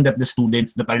something that the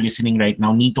students that are listening right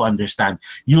now need to understand.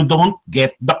 You don't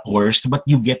get the course, but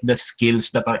you get the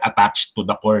skills that are attached to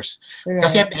the course. Right.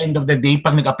 Kasi at the end of the day,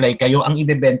 pag nag-apply kayo, ang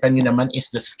ibebenta nyo naman is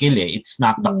the skill It's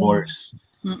not the course.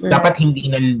 Dapat hindi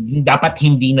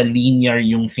na linear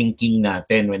yung thinking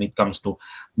natin when it comes to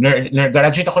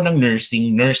graduate ako ng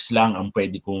nursing, nurse lang ang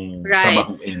pwede kong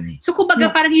trabahuin. So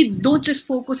kumbaga parang you don't just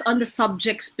focus on the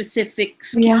subject specific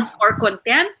skills or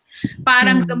content,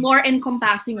 parang the more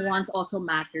encompassing ones also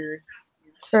matter.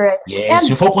 Correct. Yes,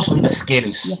 you focus on the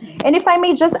skills. And if I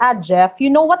may just add, Jeff,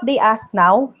 you know what they ask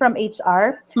now from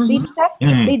HR?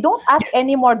 They don't ask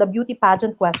anymore the beauty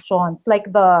pageant questions like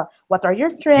what are your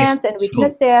strengths and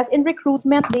weaknesses. In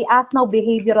recruitment, they ask now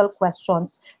behavioral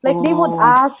questions. Like they would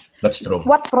ask, that's true.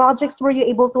 What projects were you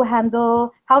able to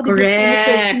handle? How did you finish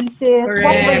your thesis?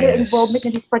 What were your involvement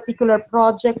in this particular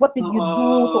project? What did you do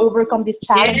to overcome these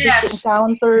challenges you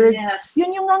encountered?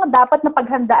 Yun yung nga dapat na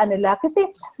paghandaan nila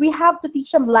kasi we have to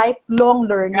teach them lifelong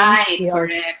learning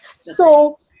skills.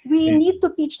 So we need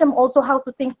to teach them also how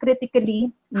to think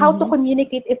critically, how to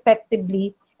communicate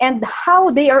effectively, and how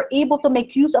they are able to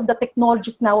make use of the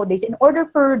technologies nowadays in order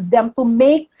for them to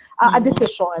make a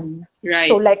decision.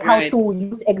 So like how to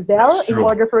use Excel in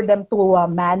order for them to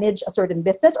manage a certain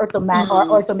business or to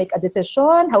or to make a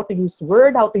decision, how to use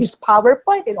Word, how to use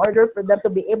PowerPoint in order for them to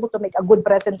be able to make a good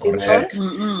presentation.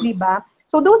 Diba?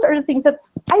 So those are the things that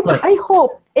I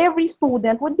hope every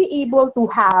student would be able to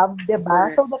have, diba?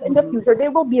 So that in the future they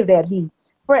will be ready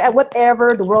for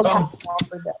whatever the world has to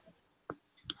offer them.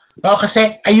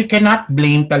 Kasi you cannot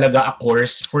blame talaga a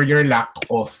course for your lack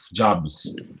of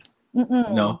jobs.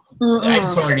 No? I'm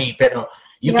Mm-mm. sorry, pero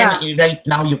you can Yeah. right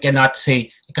now you cannot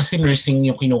say kasi nursing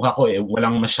yung kinuha ko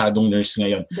walang masyadong nurse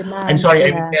ngayon. I'm Demand, sorry,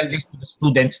 I will tell this yes. to the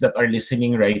students that are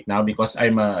listening right now because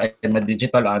I'm a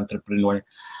digital entrepreneur.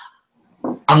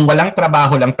 Ang walang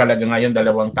trabaho lang talaga ngayon,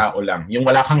 dalawang tao lang. Yung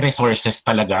wala kang resources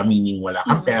talaga, meaning wala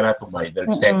kang pera to buy the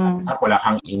setup, wala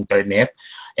kang internet.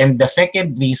 And the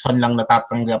second reason lang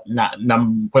natatanggap na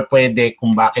pwede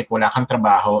kung bakit wala kang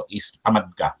trabaho is tamad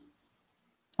ka.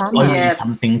 Tama. Always Yes.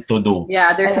 something to do.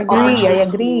 Yeah, there's I a agree, I project.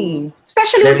 agree.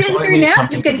 Especially There with is the always internet,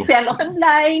 something you to can do. sell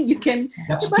online, you can...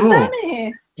 That's Diba, true.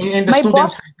 dami. And the My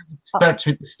students boss, starts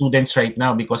with the students right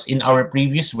now because in our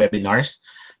previous webinars,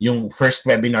 yung first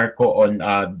webinar ko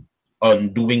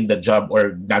on doing the job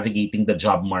or navigating the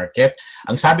job market,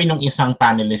 ang sabi ng isang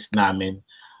panelist namin,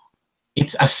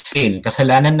 it's a sin.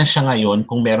 Kasalanan na siya ngayon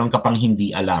kung meron ka pang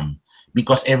hindi alam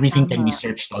because everything can be tama.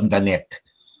 searched on the net.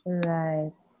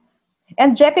 Right.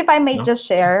 And Jeff, if I may No? just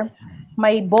share,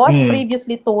 my boss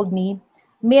previously told me,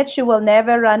 Mitch, you will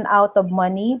never run out of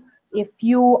money if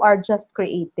you are just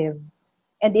creative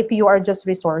and if you are just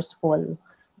resourceful.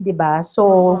 Diba?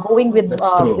 So going That's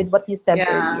true. with what you said Yeah.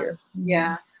 earlier.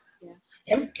 Yeah.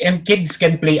 And kids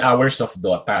can play hours of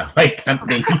Dota. Why can't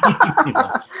they?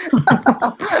 Diba?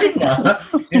 Diba?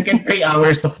 You can play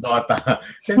hours of Dota.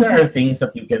 Then there are things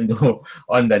that you can do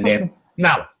on the net.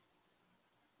 Now,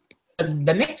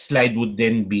 the next slide would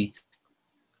then be,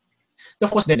 the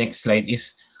focus the next slide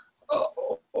is, uh,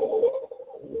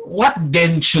 what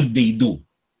then should they do?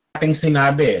 Ating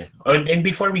sinabi. And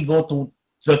before we go to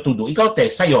do, ikaw,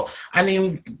 Tess, sa'yo, ano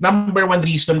yung number one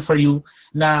reason for you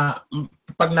na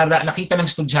pag nakita ng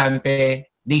estudyante,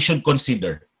 they should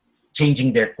consider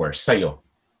changing their course sa'yo?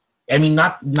 I mean,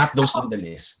 not those in the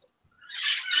list.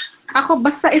 Ako,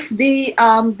 basta if they,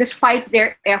 despite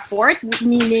their effort,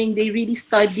 meaning they really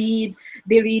studied,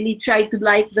 they really tried to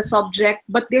like the subject,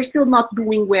 but they're still not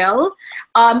doing well,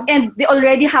 and they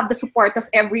already have the support of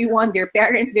everyone, their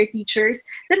parents, their teachers,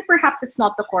 then perhaps it's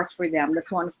not the course for them.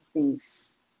 That's one of the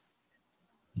things.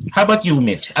 How about you,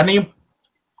 Mitch? Ano yung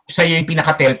sa'yo yung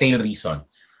pinaka-telltale reason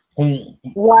kung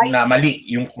Why? na mali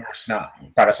yung course na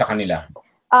para sa kanila?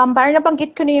 Parang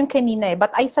nabanggit ko na yung kanina but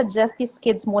I suggest these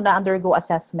kids muna undergo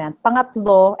assessment.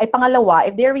 Pangalawa,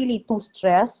 if they're really too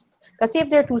stressed, kasi if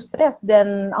they're too stressed,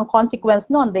 then ang consequence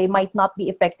nun, they might not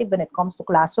be effective when it comes to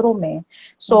classroom eh.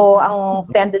 So, ang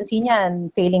tendency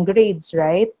niyan, failing grades,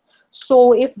 right?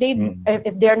 So, if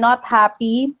they're not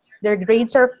happy, their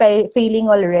grades are failing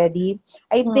already,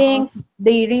 I think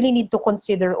they really need to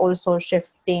consider also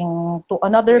shifting to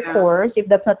another course if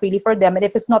that's not really for them and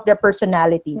if it's not their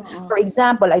personality. For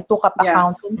example, I took up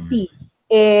accountancy.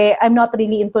 I'm not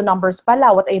really into numbers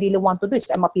pala. What I really want to do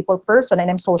is I'm a people person and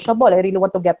I'm sociable. I really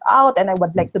want to get out and I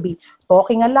would like to be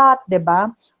talking a lot,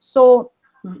 diba? So,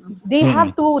 they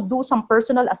have to do some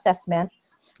personal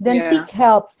assessments, then seek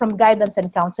help from guidance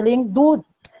and counseling, do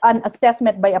an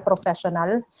assessment by a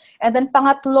professional, and then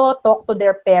pangatlo, talk to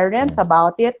their parents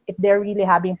about it if they're really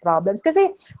having problems. Kasi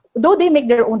though they make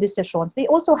their own decisions, they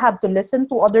also have to listen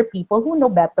to other people who know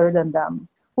better than them,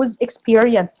 who's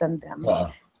experienced than them,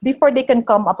 before they can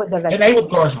come up with the right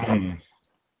decision.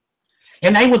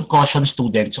 And I would caution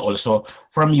students also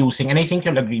from using, and I think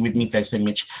you'll agree with me, Tess and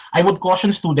Mitch, I would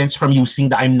caution students from using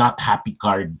the I'm not happy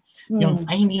card. Yung,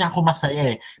 ay, hindi na ako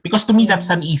masaya eh. Because to me, that's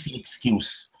an easy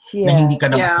excuse na hindi ka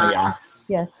na masaya.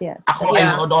 Yes, yes. Ako,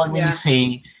 I would always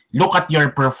say, look at your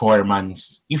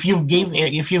performance. If you've given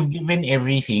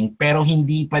everything, pero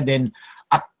hindi pa din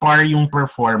at par yung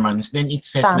performance, then it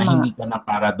says na hindi ka na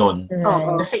para doon.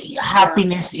 Kasi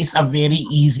happiness is a very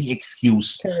easy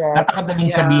excuse.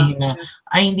 Napakadaling sabihin na,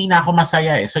 ay, hindi na ako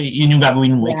masaya eh. So, yun yung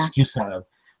gagawin mo, excuse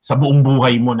sa buong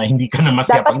buhay mo na hindi ka na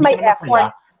masaya. Dapat pag hindi ka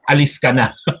masaya, alis ka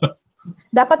na.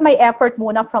 Dapat may effort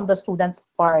muna from the student's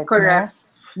part. Correct.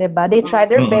 No? Diba? They try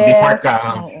their best.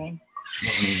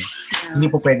 Hindi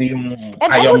po pwede yung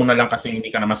ayaw mo na lang kasi hindi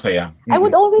ka na masaya. I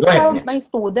would always tell my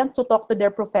students to talk to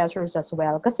their professors as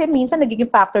well. Kasi minsan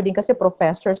nagiging factor din kasi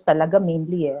professors talaga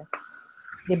mainly eh.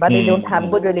 Diba? They don't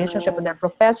have good relationship with their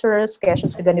professors. Kaya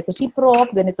siya ganito si prof,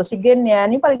 ganito si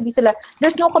ganyan. Yung parang hindi sila,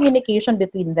 there's no communication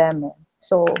between them. Eh.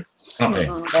 So, okay.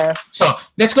 So,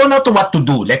 let's go now to what to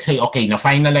do. Let's say, okay,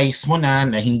 na-finalize mo na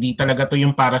hindi talaga to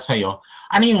yung para sa'yo.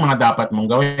 Ano yung mga dapat mong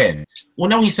gawin?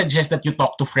 Una, we suggest that you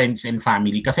talk to friends and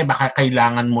family kasi baka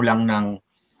kailangan mo lang ng,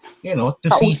 you know, to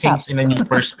see things in a new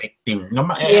perspective. No?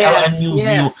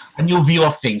 A new view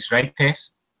of things, right,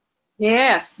 Tess?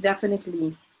 Yes,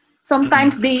 definitely.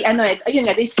 Sometimes they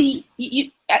see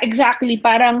exactly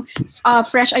parang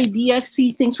fresh ideas,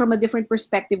 see things from a different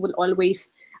perspective will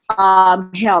always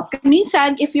help. Kasi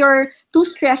minsan, if you're too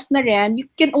stressed na rin, you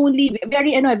can only,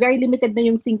 very limited na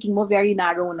yung thinking mo, very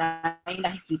narrow na yung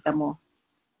nakikita mo.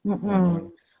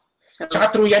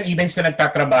 Tsaka true yan, even sa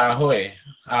nagtatrabaho eh.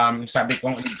 Sabi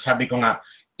ko nga,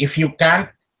 if you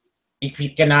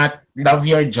cannot love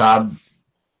your job,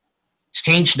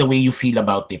 change the way you feel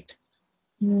about it.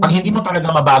 Pag hindi mo talaga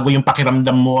mabago yung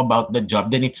pakiramdam mo about the job,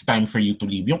 then it's time for you to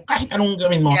leave. Yung kahit anong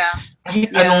gawin mo,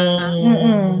 kahit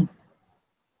anong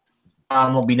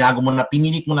binago mo na,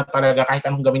 pinilit mo na talaga, kahit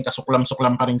anong gawin,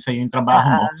 kasuklam-suklam pa rin sa'yo yung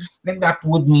trabaho mo, then that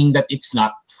would mean that it's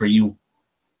not for you.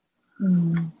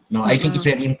 No, I think it's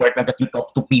very important that you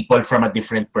talk to people from a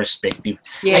different perspective.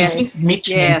 I think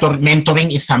Mitch, mentoring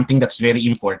is something that's very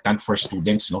important for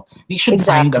students. No, they should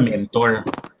find a mentor.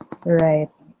 Right.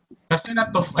 Kasi a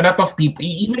lot of people,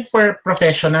 even for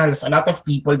professionals, a lot of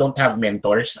people don't have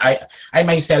mentors. I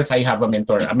myself, I have a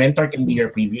mentor. A mentor can be your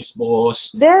previous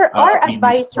boss. There are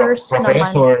advisors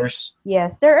professors.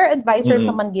 Yes, there are advisors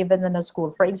naman given in the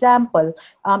school. For example,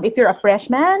 if you're a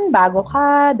freshman, bago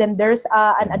ka, then there's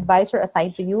an advisor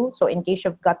assigned to you. So in case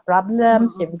you've got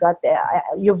problems,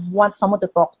 you want someone to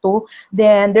talk to,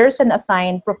 then there's an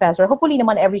assigned professor. Hopefully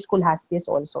naman every school has this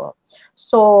also.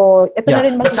 So ito na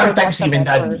rin but sometimes even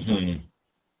that.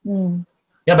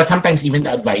 Yeah, but sometimes even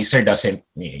the advisor doesn't.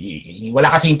 Wala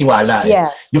kasing tiwala.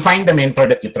 You find the mentor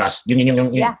that you trust. To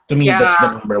me, that's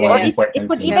the number one important thing. It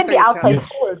could even be outside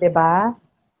school, diba?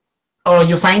 Oh,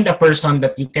 you find a person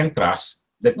that you can trust,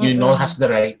 that you know has the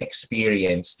right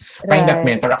experience. Find that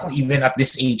mentor. Ako, even at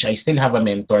this age, I still have a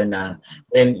mentor na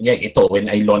when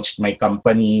I launched my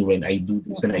company, when I do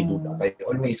this, when I do that, I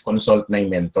always consult my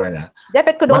mentor na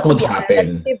it could what also would be happen. A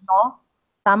relative, no?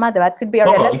 Tama, diba? It could be a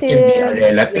relative. It can be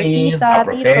a relative, a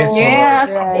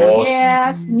professor, a boss.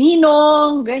 Yes,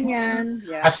 ninong, ganyan.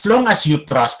 Yeah. As long as you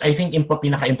trust, I think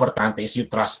pinaka-importante is you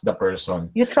trust the person.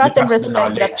 You trust and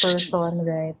respect that person,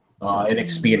 right? And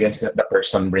experience that the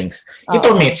person brings.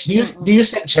 Ito, Mitch, do you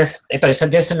suggest,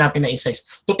 suggestion natin na isa is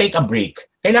to take a break.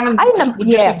 Kailangan, would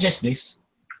you suggest this?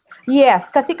 Yes,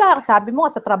 kasi sabi mo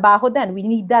sa trabaho din, we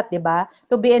need that, 'di ba?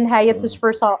 To be in hiatus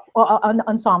first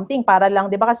on something para lang,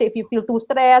 'di ba? Kasi if you feel too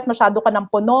stressed, masyado ka ng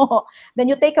puno, then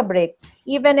you take a break.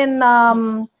 Even in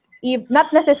not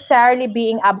necessarily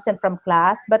being absent from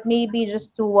class, but maybe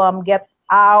just to get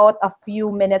out a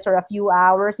few minutes or a few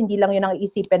hours, hindi lang 'yun ang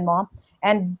iisipin mo.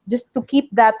 And just to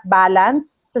keep that balance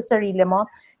sa sarili mo,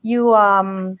 you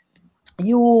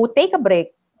take a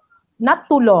break. Not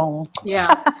too long. Yeah.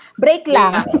 Break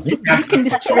lang. You can be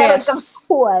stressed.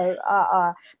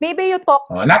 Maybe you talk.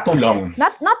 Not too long.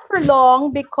 Not for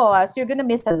long because you're gonna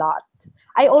miss a lot.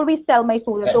 I always tell my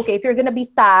students, okay, if you're gonna be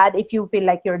sad, if you feel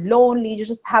like you're lonely, you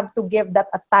just have to give that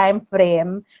a time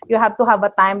frame. You have to have a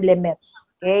time limit.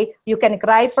 Okay, you can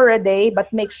cry for a day,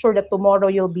 but make sure that tomorrow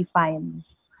you'll be fine.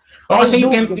 So you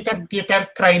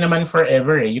can't cry naman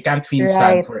forever. You can't feel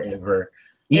sad forever.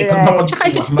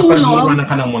 Tsaka if it's too long,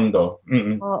 ka ng mundo.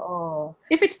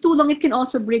 If it's too long, it can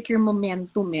also break your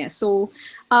momentum. So,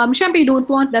 syempre, you don't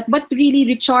want that. But really,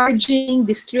 recharging,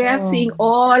 distressing,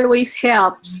 always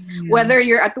helps. Whether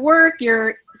you're at work,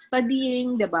 you're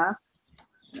studying, diba?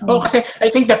 Kasi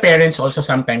I think the parents also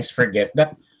sometimes forget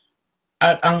that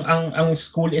ang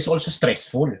school is also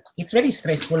stressful. It's very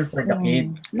stressful for the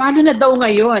kid. Lalo na daw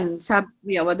ngayon.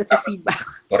 That's a feedback.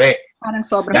 Correct. Parang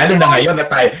sobrang lalo na ngayon na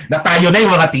tayo na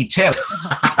yung mga teacher.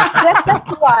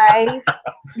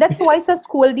 That's why sa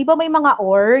school, di ba may mga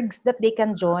orgs that they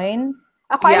can join?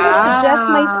 Ako, I would suggest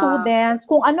my students,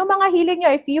 kung ano mga hilig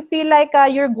nyo, if you feel like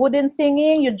you're good in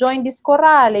singing, you join this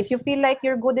choral. If you feel like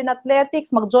you're good in athletics,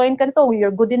 mag-join ka nito.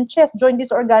 You're good in chess, join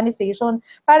this organization.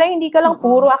 Para hindi ka lang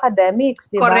puro academics,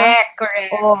 di ba?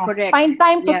 Correct. Find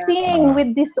time to sing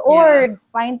with this org.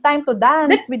 Find time to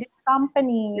dance with this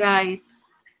company. Right.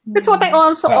 That's what I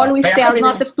also always tell,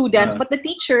 not the students, but the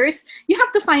teachers, you have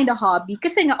to find a hobby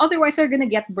kasi nga, otherwise you're gonna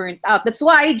get burnt out. That's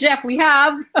why, Jeff, we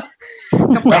have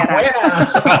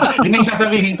capoeira. Yun yung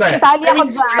sasabihin ko eh. Tali ako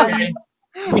dyan.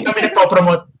 Hindi kami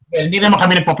nagpo-promote. Well, hindi naman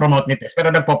kami nagpo-promote ni Tess, pero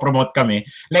nagpo-promote kami.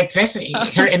 Like Tess,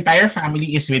 her entire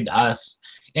family is with us.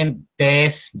 And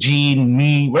Tess, Jean,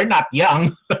 me, we're not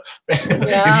young. If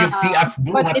you see us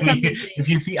do what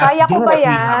we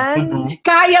have to do.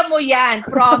 Kaya mo yan,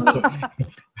 promise.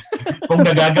 Kung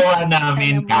nagagawa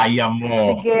namin, kaya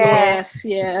mo. Sige.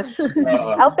 Yes.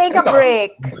 I'll take a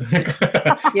break.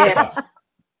 Yes.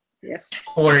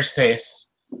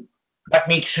 Courses. But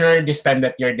make sure this time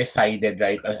that you're decided,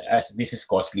 right, as this is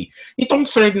costly. Itong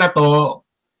third na to,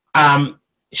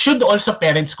 should also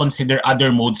parents consider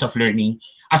other modes of learning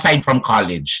aside from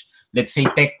college? Let's say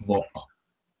tech voc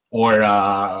or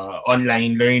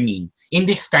online learning. in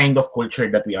this kind of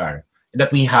culture that we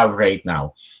have right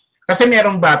now. Kasi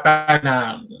meron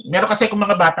kasi kung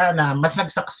mga bata na mas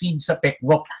nag-succeed sa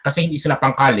TechVoc kasi hindi sila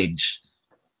pang college.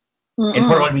 And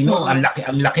for all we know, ang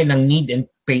laki ng need and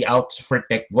payouts for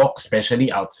TechVoc,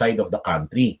 especially outside of the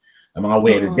country. Ang mga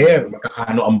welder,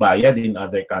 magkakano ang bayad in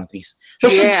other countries. So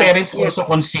should parents also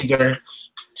consider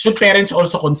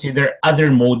other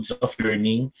modes of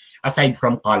learning aside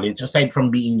from college, aside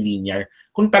from being linear,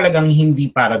 kung talagang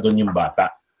hindi para doon yung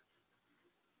bata?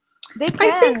 I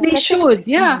think they should,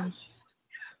 yeah.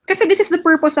 Kasi this is the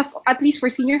purpose of, at least for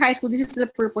senior high school, this is the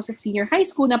purpose of senior high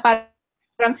school na parang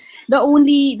there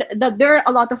are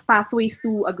a lot of pathways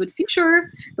to a good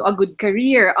future, to a good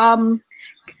career.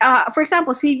 For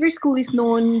example, Xavier School is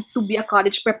known to be a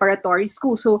college preparatory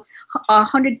school, so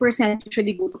 100%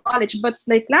 usually go to college. But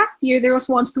like last year, there was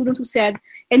one student who said,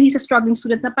 and he's a struggling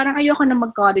student, na parang ayoko na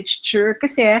mag-college, sure,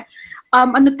 kasi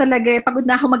ano talaga, pagod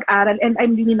na ako mag-aral and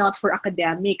I'm really not for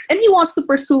academics. And he wants to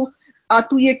pursue a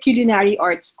 2-year culinary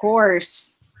arts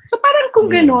course. So parang kung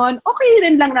ganon, okay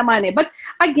rin lang naman eh. But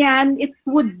again, it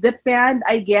would depend,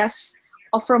 I guess,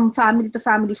 from family to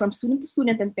family, from student to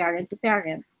student, and parent to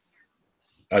parent.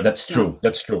 That's true.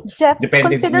 That's true. Jeff,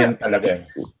 Depende din yan talaga.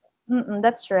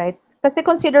 That's right. Kasi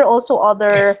consider also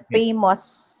other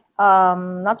famous,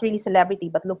 not really celebrity,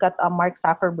 but look at Mark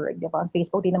Zuckerberg, di ba? On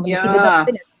Facebook, di naman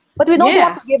but we don't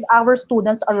want to give our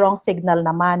students a wrong signal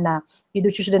naman na you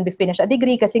shouldn't be finished a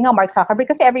degree kasi nga Mark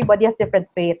Zuckerberg, kasi everybody has different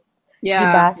faith.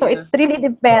 Diba? So it really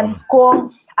depends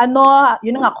kung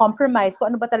compromise,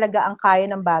 kung ano ba talaga ang kaya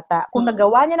ng bata. Kung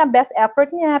nagawa niya ng best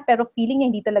effort niya, pero feeling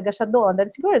niya hindi talaga siya doon,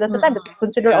 that's the time to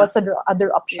consider also the other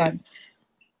option.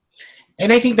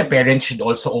 And I think the parents should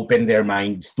also open their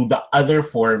minds to the other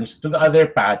forms, to the other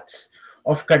paths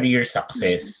of career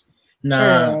success.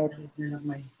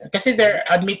 Kasi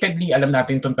admittedly, alam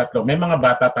natin itong tatlo, may mga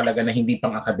bata talaga na hindi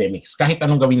pang academics. Kahit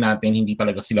anong gawin natin, hindi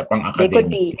talaga sila pang academics. They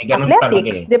could be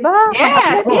athletics, di ba?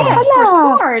 Yes, for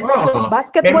sports.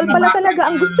 Basketball pala talaga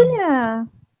ang gusto niya.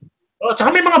 Tsaka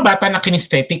may mga bata na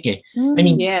kinesthetic eh. I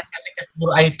mean,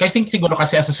 kasi siguro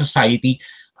kasi as a society,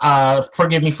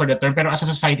 forgive me for the term, pero as a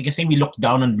society kasi we look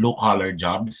down on blue-collar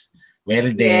jobs.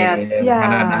 Mananahi.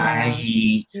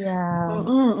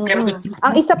 Pero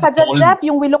ang isa pa dyan, Jeff,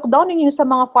 yung we look down yung sa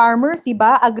mga farmers,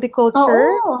 diba?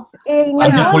 Agriculture.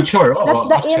 Agriculture, that's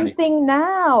the in thing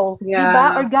now.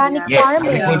 Diba? Organic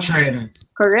farming. Agriculture.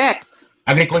 Correct.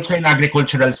 Agriculture and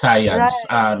agricultural science.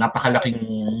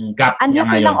 Napakalaking gap niya ngayon. Ang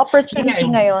laki ng opportunity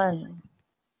ngayon.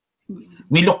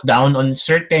 We look down on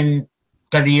certain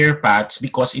career paths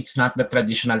because it's not the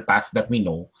traditional path that we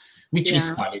know, which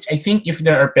is college. I think if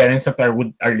there are parents that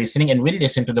are listening and will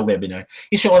listen to the webinar,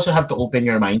 you should also have to open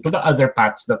your mind to the other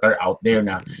paths that are out there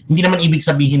na hindi naman ibig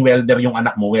sabihin welder yung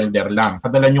anak mo, welder lang.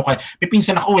 Padala nyo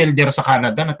pipinsan ako welder sa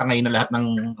Canada, natangay na lahat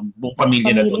ng buong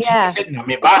pamilya na doon. Kasi na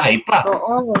may bahay pa.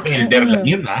 Welder lang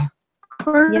yun, ha?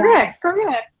 Correct.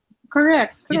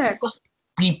 It's because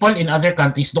people in other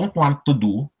countries don't want to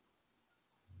do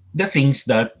the things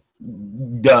that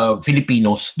the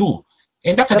Filipinos do.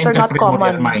 And that's an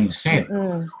entrepreneurial mindset.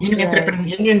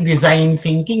 Yun yung design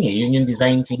thinking eh. Yun yung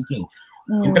design thinking.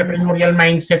 Entrepreneurial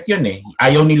mindset yun eh.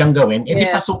 Ayaw nilang gawin, di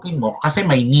pasukin mo kasi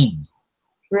may need.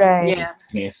 Right.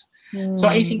 Yes. So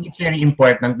I think it's very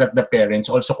important that the parents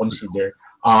also consider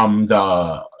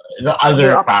the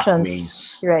other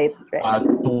pathways. Right.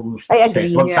 To I success.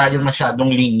 agree. Huwag tayo masyadong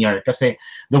linear kasi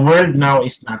the world now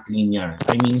is not linear.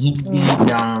 I mean, hindi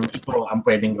lang ito ang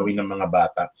pwedeng gawin ng mga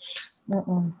bata.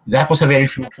 That was a very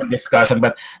fruitful discussion,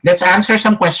 but let's answer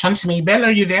some questions. Mabel,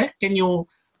 are you there? Can you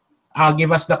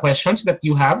give us the questions that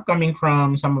you have coming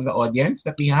from some of the audience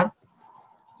that we have?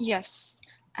 Yes.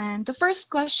 And the first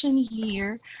question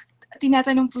here,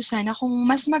 tinatanong po sana kung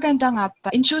mas maganda nga pa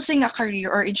in choosing a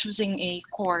career or in choosing a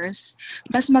course,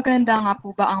 mas maganda nga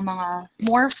po ba ang mga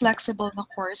more flexible na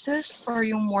courses or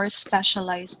yung more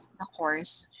specialized na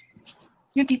course?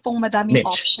 Yung tipong madaming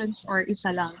options or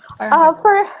isa lang?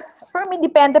 For me,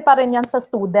 depende pa rin yan sa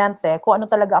student kung ano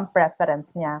talaga ang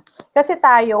preference niya. Kasi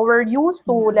tayo, we're used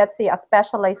to, let's say, a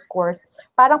specialized course.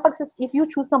 Parang if you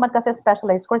choose naman kasi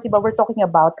specialized course, iba, we're talking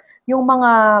about yung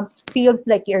mga fields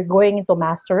like you're going into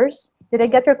masters. Did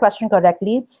I get your question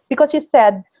correctly? Because you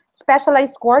said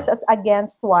specialized course as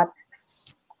against what?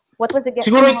 What was it?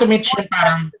 Siguro ito meet yung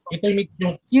parang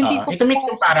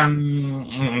parang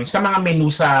sa mga menu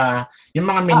yung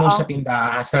mga menu sa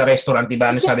tinda, sa restaurant, diba?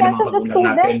 Ano sabi ng mga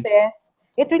magulang natin?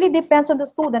 It really depends on the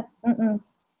student.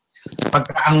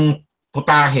 Pagka ang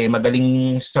putahe,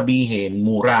 madaling sabihin,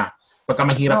 mura. Pagka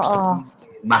mahirap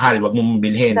mahal, wag mong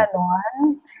bilhin.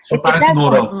 So parang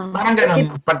siguro, parang ganun,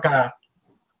 pagka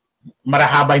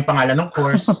marahaba yung pangalan ng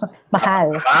course.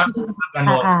 Mahal.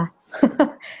 Ano,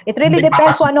 It really Hindi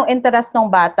depends papasok. kung anong interest ng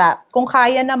bata. Kung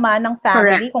kaya naman ng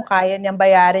family, Correct. kung kaya niyang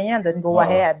bayarin yan, then go Oo.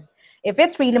 ahead. If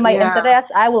it's really my Yeah.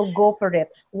 interest, I will go for it.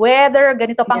 Whether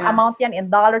ganito pang Yeah. amount yan in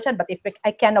dollars yan, but if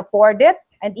I can afford it,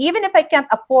 and even if I can't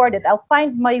afford it, I'll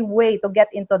find my way to get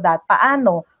into that.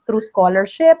 Paano? Through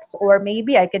scholarships, or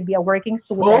maybe I can be a working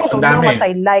student. Oo, So ang you know dami. what,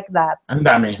 I like that. Ang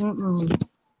dami.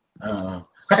 Mm-mm.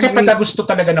 Kasi Agree. pagka gusto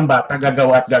talaga ng bata,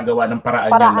 gagawa at gagawa ng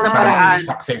paraan, Paraan. yan para Paraan. maging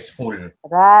successful.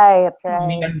 Right,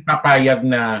 Hindi right. yan papayag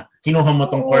na kinuha mo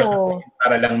tong course Oo.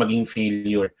 para lang maging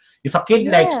failure. If a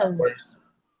kid likes a course,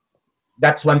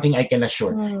 that's one thing I can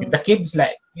assure. If the kid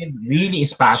really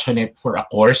is passionate for a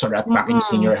course or a track in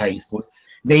senior high school,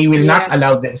 they will not Yes.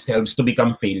 allow themselves to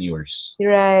become failures.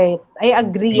 Right. I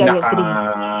agree, I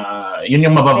agree.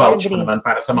 Yun yung mabavouch ko agree. naman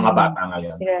para sa mga bata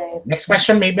ngayon. Right. Next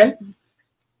question, Mabel?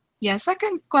 Yeah,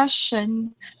 second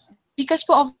question. Because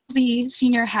po of the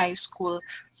senior high school,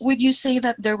 would you say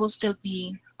that there will still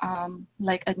be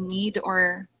like a need,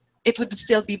 or it would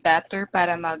still be better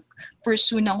para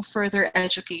mag-pursue ng further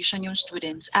education yung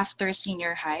students after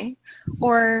senior high?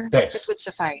 Or Yes. it would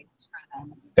suffice?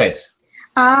 Yes.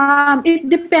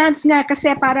 It depends nga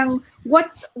kasi parang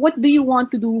what do you want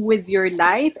to do with your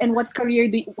life, and what career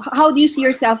how do you see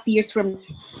yourself years from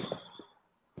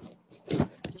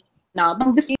now?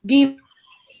 This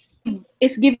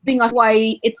is giving us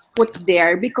why it's put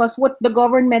there, because what the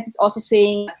government is also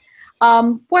saying,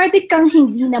 pwede kang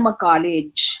hindi na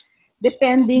mag-college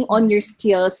depending on your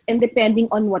skills and depending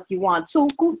on what you want. So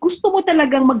kung gusto mo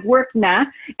talagang mag-work na,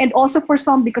 and also for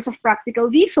some because of practical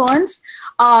reasons,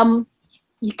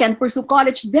 you can pursue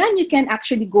college, then you can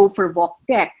actually go for Voc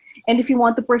Tech. And if you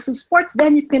want to pursue sports,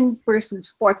 then you can pursue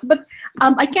sports. But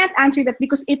I can't answer that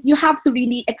because you have to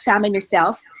really examine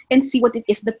yourself and see what it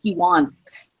is that you want.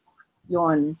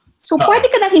 Yun. So pwede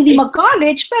ka na hindi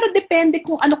mag-college, pero depende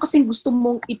kung ano kasing gusto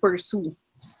mong i-pursue.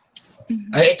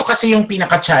 Ito kasi yung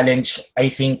pinaka-challenge, I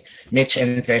think, Mitch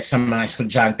and Tess, sa mga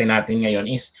estudyante natin ngayon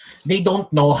is they don't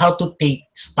know how to take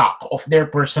stock of their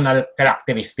personal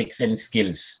characteristics and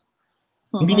skills.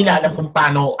 Hindi nila alam kung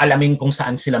paano alamin kung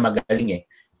saan sila magaling eh.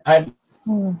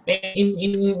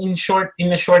 In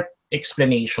a short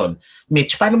explanation,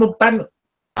 Mitch, paano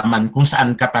malaman kung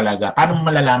saan ka talaga? Paano mo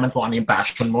malalaman kung ano yung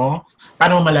passion mo?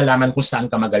 Paano mo malalaman kung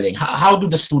saan ka magaling? How do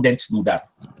the students do that?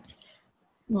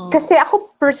 Kasi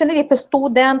ako personally, if a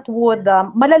student would,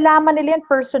 malalaman nila yan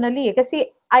personally.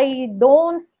 Kasi I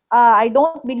don't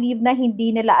believe na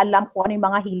hindi nila alam kung ano yung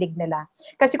mga hilig nila.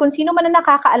 Kasi kung sino man na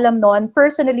nakakaalam nun,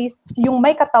 personally, yung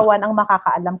may katawan ang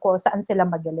makakaalam ko saan sila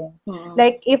magaling.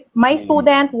 Like, if my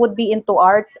student would be into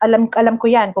arts, alam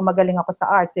ko yan kung magaling ako sa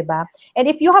arts, diba?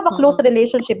 And if you have a close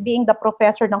relationship, being the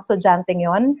professor ng estudyanteng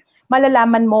yon,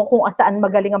 malalaman mo kung saan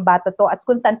magaling ang bata to at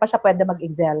kung saan pa siya pwede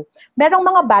mag-excel. Merong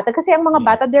mga bata, kasi ang mga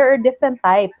bata, there are different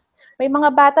types. May mga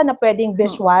bata na pwedeng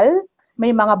visual,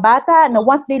 may mga bata na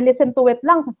once they listen to it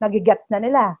lang, nagigets na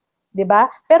nila. Diba?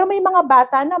 Pero may mga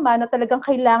bata naman na talagang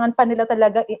kailangan pa nila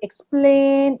talaga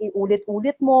i-explain,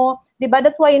 iulit-ulit mo. Diba?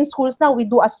 That's why in schools now, we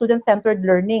do a student-centered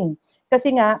learning.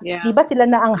 Kasi nga, diba sila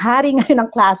na ang hari ngayon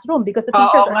ng classroom because the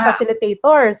teachers are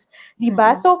facilitators.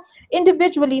 Diba? So,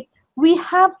 individually, we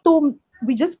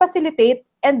just facilitate,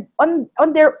 and on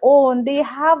their own, they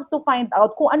have to find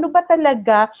out kung ano ba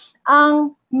talaga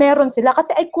ang meron sila.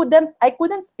 Kasi I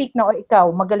couldn't speak na,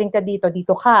 ikaw, magaling ka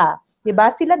dito ka.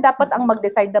 Diba? Sila dapat ang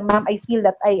mag-decide na, ma'am, I feel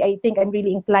that I think I'm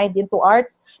really inclined into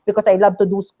arts because I love to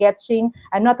do sketching.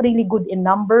 I'm not really good in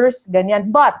numbers,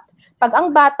 ganyan. But, pag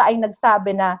ang bata ay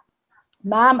nagsabi na,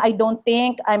 ma'am, I don't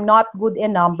think I'm not good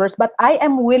in numbers, but I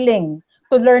am willing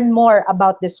to learn more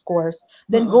about this course,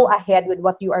 then go ahead with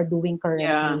what you are doing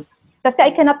currently. Kasi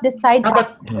I cannot decide,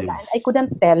 I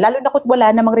couldn't tell, lalo na kung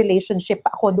wala namang relationship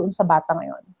ako doon sa bata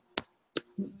ngayon.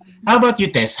 How about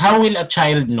you, Tess? How will a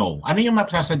child know? Ano yung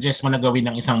mapasasuggest mo na gawin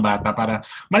ng isang bata para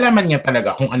malaman niya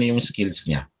talaga kung ano yung skills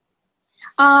niya?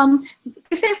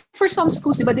 Kasi for some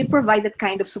schools, diba, they provide that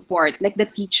kind of support. Like the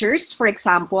teachers, for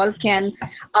example, can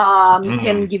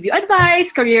give you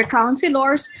advice, career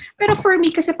counselors. Pero for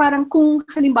me, kasi parang kung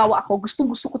halimbawa ako,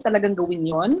 gusto ko talagang gawin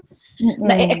yon,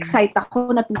 na-excite ako,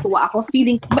 natutuwa ako,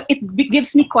 feeling, it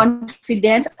gives me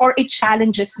confidence or it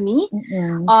challenges me.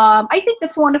 I think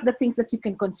that's one of the things that you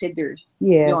can consider.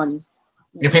 Yes. Yun.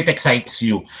 If it excites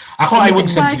you. Ako, I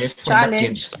would suggest for the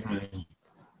kids...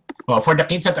 for the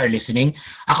kids that are listening,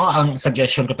 ako ang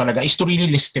suggestion ko talaga is to really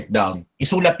list it down.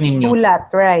 Isulat ninyo. Sulat,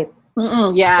 right.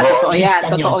 Yeah, totoo yan.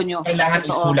 Totoo nyo. Kailangan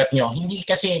isulat nyo. Hindi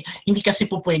kasi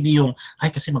po pwede yung, ay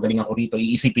kasi magaling ako rito,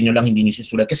 iisipin nyo lang, hindi nyo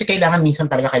isulat. Kasi kailangan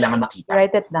minsan talaga kailangan makita.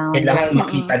 Write it down. Kailangan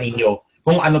makita ninyo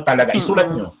kung ano talaga, isulat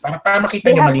nyo. Para makita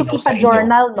They nyo have to malinaw keep sa a inyo.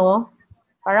 journal, no?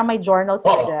 Parang may journal si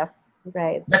Oo. Jeff.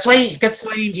 Right. That's why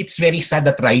it's very sad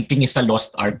that writing is a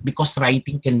lost art because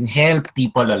writing can help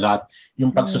people a lot.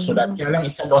 Yung pagsusulat, kaya lang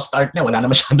it's a lost art na. Wala na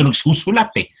masyado nagsusulat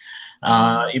eh.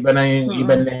 Iba na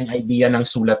yung idea ng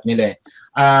sulat nila eh.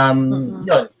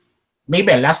 Yun.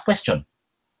 Mabel, last question.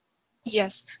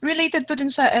 Yes. Related po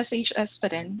dun sa SHS pa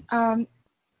din.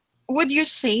 Would you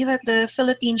say that the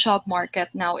Philippine job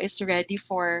market now is ready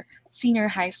for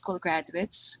senior high school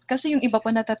graduates? Kasi yung iba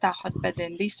po natatakot pa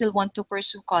din. They still want to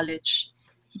pursue college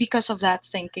because of that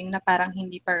thinking na parang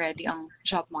hindi pa ready ang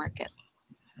job market.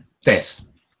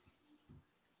 Tess.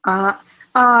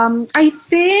 I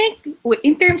think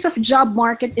in terms of job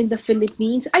market in the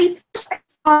Philippines,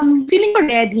 feeling ko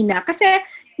ready na. Kasi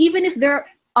even if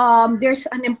there's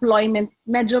unemployment,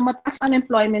 medyo mataas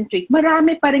unemployment rate,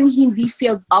 marami pa rin hindi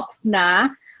filled up na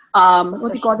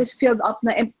what do you call this, filled up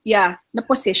na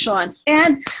positions.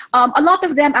 And a lot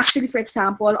of them actually, for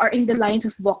example, are in the lines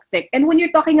of BOCTEC. And when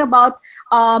you're talking about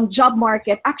job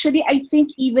market, actually, I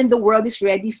think even the world is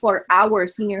ready for our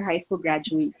senior high school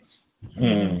graduates.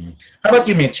 How about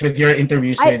you, Mitch, with your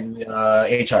interviews with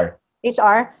HR?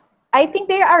 HR, I think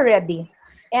they are ready.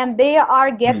 And they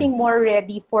are getting more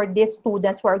ready for these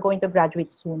students who are going to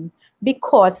graduate soon.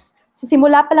 Because sa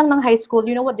simula pa lang ng high school,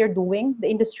 you know what they're doing? The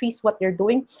industries, what they're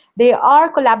doing? They are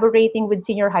collaborating with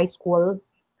senior high school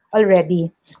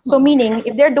already. So meaning,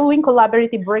 if they're doing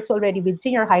collaborative works already with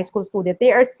senior high school students,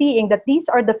 they are seeing that these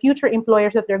are the future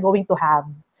employers that they're going to have.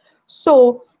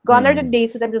 So gone are the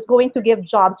days that I'm just going to give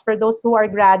jobs for those who are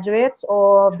graduates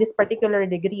of this particular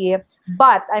degree,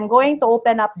 but I'm going to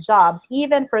open up jobs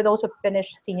even for those who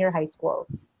finished senior high school.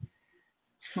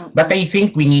 But I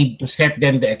think we need to set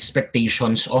then the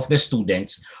expectations of the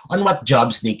students on what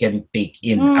jobs they can take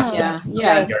in.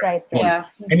 Right.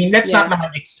 I mean, let's not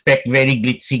naman expect very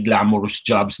glitzy, glamorous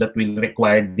jobs that will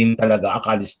require din talaga a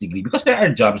college degree because there are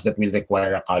jobs that will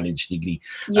require a college degree.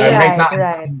 Right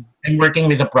now, I'm working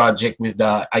with a project with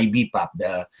the IBPAP,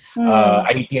 the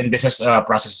IT and Business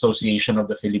Process Association of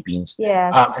the Philippines.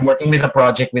 Yes. I'm working with a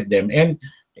project with them, and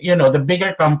you know, the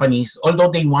bigger companies, although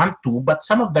they want to, but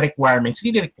some of the requirements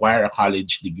really require a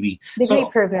college degree.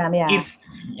 Program, yeah.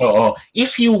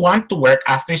 If you want to work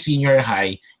after senior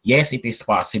high, yes, it is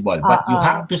possible, but you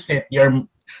have to set your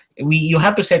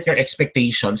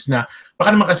expectations na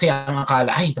baka naman kasi ang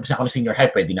akala, ay, tapos ako na senior high,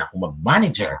 pwede na ako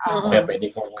mag-manager.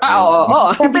 Pwede kong...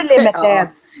 Siyempre limited.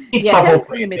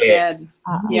 Limited.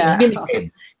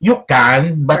 Limited. You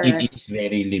can, but it is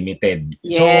very limited.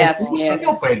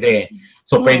 So pwede.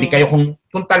 So pwede kayo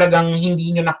kung talagang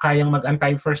hindi nyo na kayang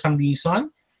mag-antay for some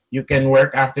reason, you can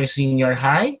work after senior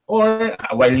high, or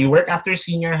while you work after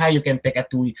senior high, you can take a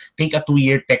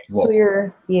 2-year tech voc.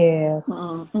 Yes.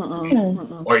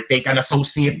 Or take an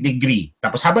associate degree.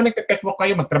 Tapos habang nagte-tech voc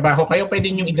kayo, magtrabaho kayo, pwede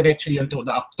nyo idiretso yun to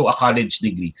a college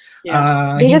degree.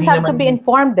 They just have to be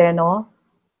informed no?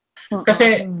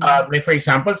 Kasi, like for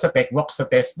example, sa tech voc, sa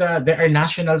TESDA, there are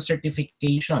national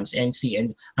certifications, NC,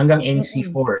 and hanggang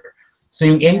NC4. So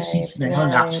yung NCs na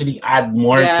yun actually add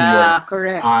more to your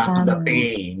to the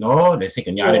pay, no? Let's say,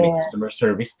 kunyari, may customer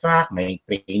service track, may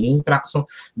training track. So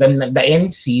then the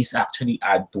NCs actually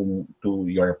add to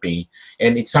your pay,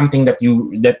 and it's something that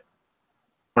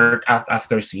work out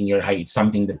after senior high. It's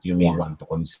something that you may want to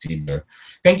consider.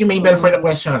 Thank you, Mabel, for the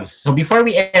questions. So before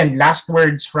we end, last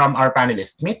words from our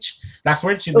panelists. Mitch, last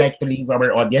words you'd like to leave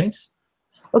our audience?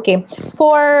 Okay,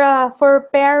 for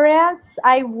parents,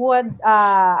 I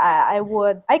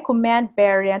commend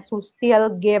parents who still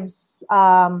give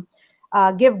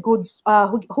good,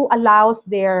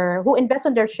 who invest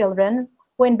in their children,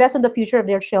 who invest in the future of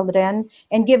their children,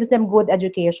 and gives them good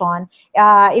education.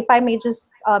 If I may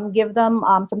just give them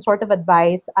some sort of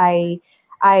advice, I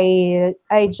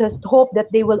just hope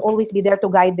that they will always be there to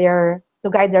guide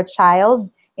their child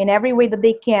in every way that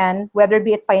they can, whether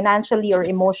be it financially or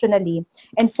emotionally.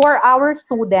 And for our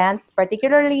students,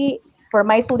 particularly for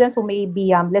my students who may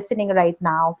be listening right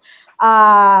now,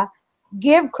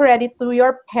 give credit to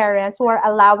your parents who are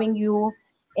allowing you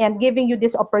and giving you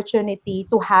this opportunity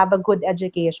to have a good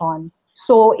education.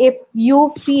 So if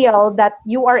you feel that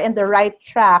you are in the right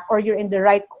track or you're in the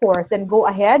right course, then go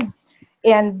ahead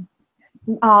and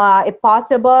if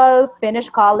possible, finish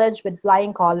college with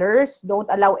flying colors. Don't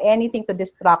allow anything to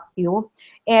distract you.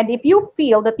 And if you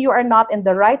feel that you are not in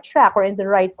the right track or in the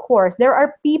right course, there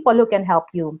are people who can help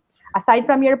you. Aside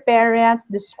from your parents,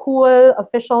 the school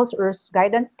officials or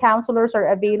guidance counselors are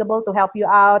available to help you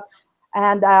out.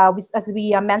 And as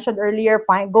we mentioned earlier,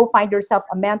 go find yourself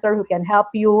a mentor who can help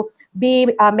you.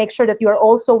 Make sure that you are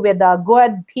also with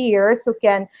good peers who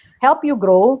can help you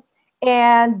grow.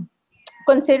 And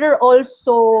consider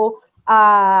also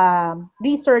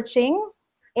researching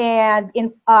and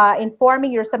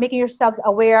informing yourself, making yourselves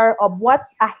aware of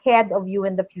what's ahead of you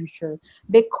in the future.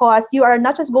 Because you are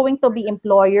not just going to be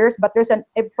employers, but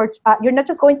you're not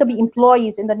just going to be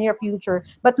employees in the near future,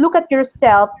 but look at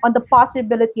yourself on the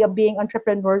possibility of being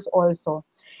entrepreneurs also.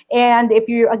 And if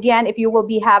you will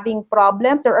be having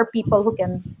problems, there are people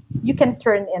you can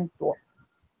turn into.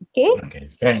 Okay. Okay,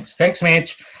 thanks,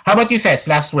 Mitch. How about you, Tess?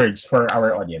 Last words for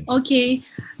our audience. Okay,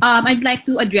 I'd like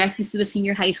to address this to the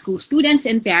senior high school students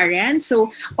and parents.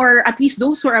 So, or at least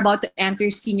those who are about to enter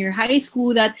senior high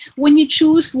school, that when you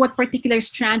choose what particular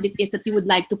strand it is that you would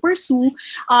like to pursue,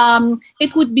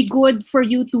 it would be good for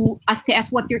you to assess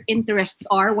what your interests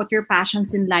are, what your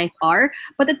passions in life are,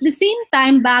 but at the same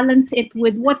time, balance it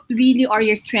with what really are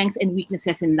your strengths and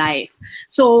weaknesses in life.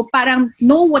 So, parang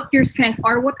know what your strengths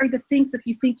are, what are the things that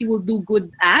you think you will do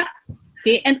good at,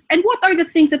 okay, and what are the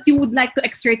things that you would like to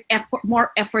exert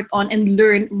more effort on and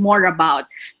learn more about,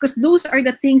 because those are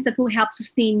the things that will help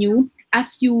sustain you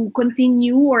as you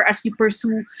continue or as you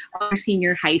pursue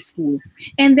senior high school.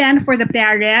 And then for the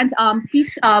parents,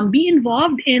 please be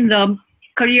involved in the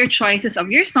career choices of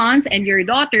your sons and your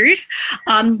daughters.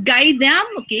 Guide them,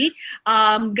 okay,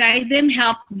 guide them,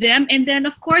 help them, and then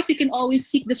of course you can always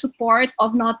seek the support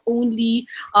of not only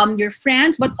your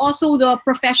friends but also the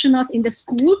professionals in the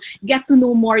school. Get to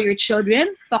know more your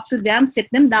children, talk to them, sit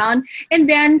them down, and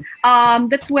then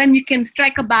that's when you can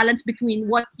strike a balance between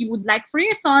what you would like for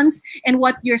your sons and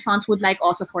what your sons would like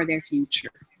also for their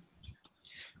future.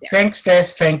 Thanks,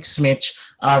 Tess. Thanks, Mitch.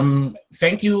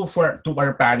 Thank you to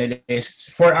our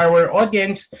panelists. For our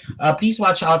audience, please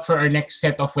watch out for our next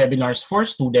set of webinars for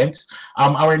students.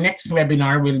 Our next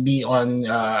webinar will be on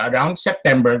around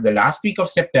September, the last week of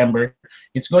September.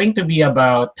 It's going to be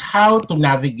about how to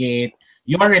navigate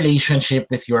your relationship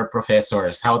with your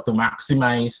professors, how to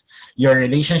maximize your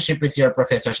relationship with your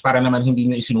professors para naman hindi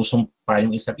nyo isinusumpa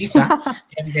yung isa't isa.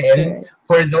 And then,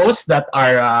 for those that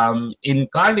are in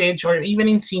college or even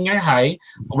in senior high,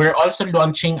 we're also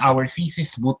launching our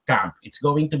thesis bootcamp. It's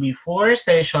going to be 4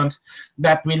 sessions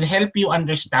that will help you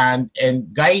understand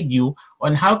and guide you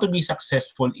on how to be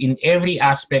successful in every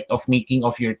aspect of making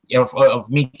of your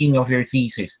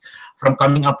thesis. From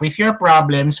coming up with your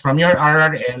problems, from your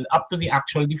RRL up to the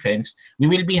actual defense, we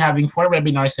will be having 4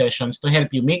 webinar sessions to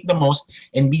help you make the most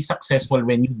and be successful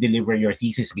when you deliver your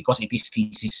thesis, because it is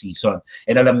thesis season.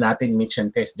 And alam natin, Mitch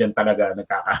and Tess, dyan talaga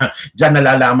dyan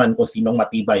nalalaman ko sinong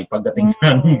matibay pagdating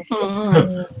ng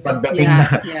pagdating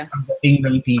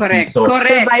ng thesis. Correct. So,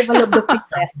 correct. Survival of the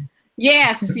fittest.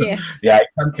 Yes, yes. Yeah,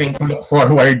 it's something to look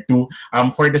forward to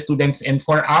for the students and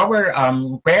for our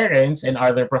parents and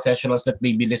other professionals that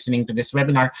may be listening to this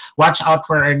webinar. Watch out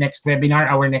for our next webinar.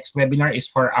 Our next webinar is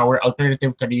for our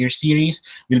Alternative Career Series.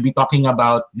 We'll be talking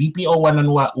about BPO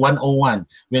 101.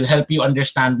 We'll help you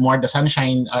understand more the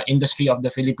sunshine industry of the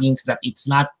Philippines, that it's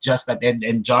not just a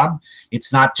dead-end job.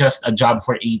 It's not just a job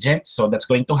for agents. So that's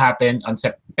going to happen on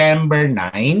September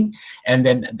 9. And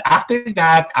then after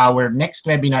that, our next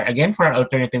webinar, again, for our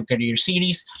Alternative Career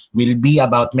Series, will be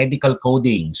about medical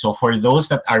coding. So for those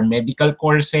that are medical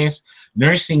courses,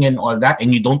 nursing and all that,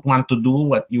 and you don't want to do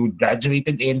what you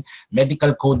graduated in,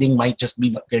 medical coding might just be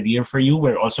the career for you.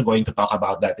 We're also going to talk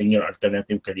about that in your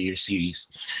Alternative Career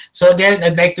Series. So again,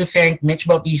 I'd like to thank Mitch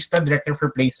Bautista, Director for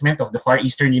Placement of the Far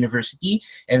Eastern University,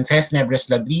 and Tess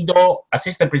Nebres-Ladrido,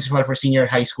 Assistant Principal for Senior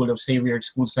High School of Xavier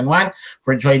School San Juan,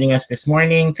 for joining us this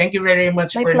morning. Thank you very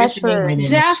much for listening. My name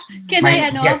Jeff, can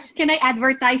yes. I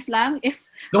advertise lang? If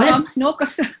Go ahead. no,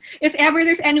 because if ever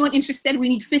there's anyone interested, we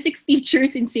need physics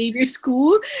teachers in Xavier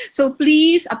School. So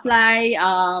please apply.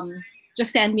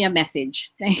 Just send me a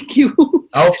message. Thank you.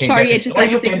 Okay. Sorry, I just like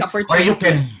to take this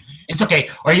opportunity. It's okay.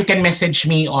 Or you can message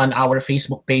me on our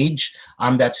Facebook page.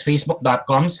 That's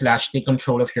facebook.com/take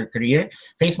control of your career.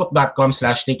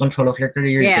 Facebook.com/take control of your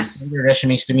career. Yes. You can send your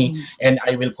resumes to me, and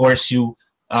I will course you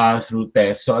through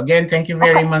Tess. So again, thank you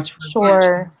very much.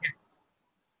 Sure.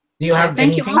 Do you have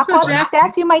Thank you anything? also, Jeff.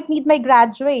 Tess, you might need my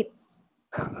graduates.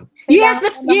 Yes,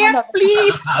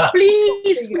 please.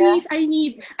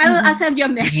 I'll send you a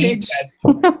message.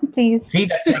 Please. See,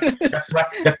 that's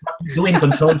what you do in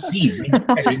Ctrl+C.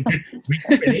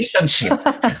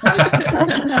 Relationships.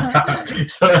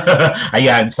 So,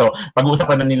 ayan. So,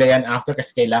 pag-uusapan na nila yan after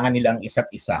kasi kailangan nilang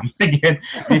isa't isa. Again,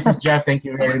 this is Jeff. Thank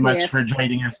you very much for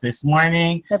joining us this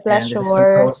morning. The pleasure. And this is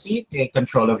Ctrl+C. Take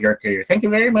control of your career. Thank you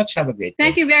very much. Have a great day.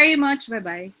 Thank you very much.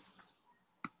 Bye-bye.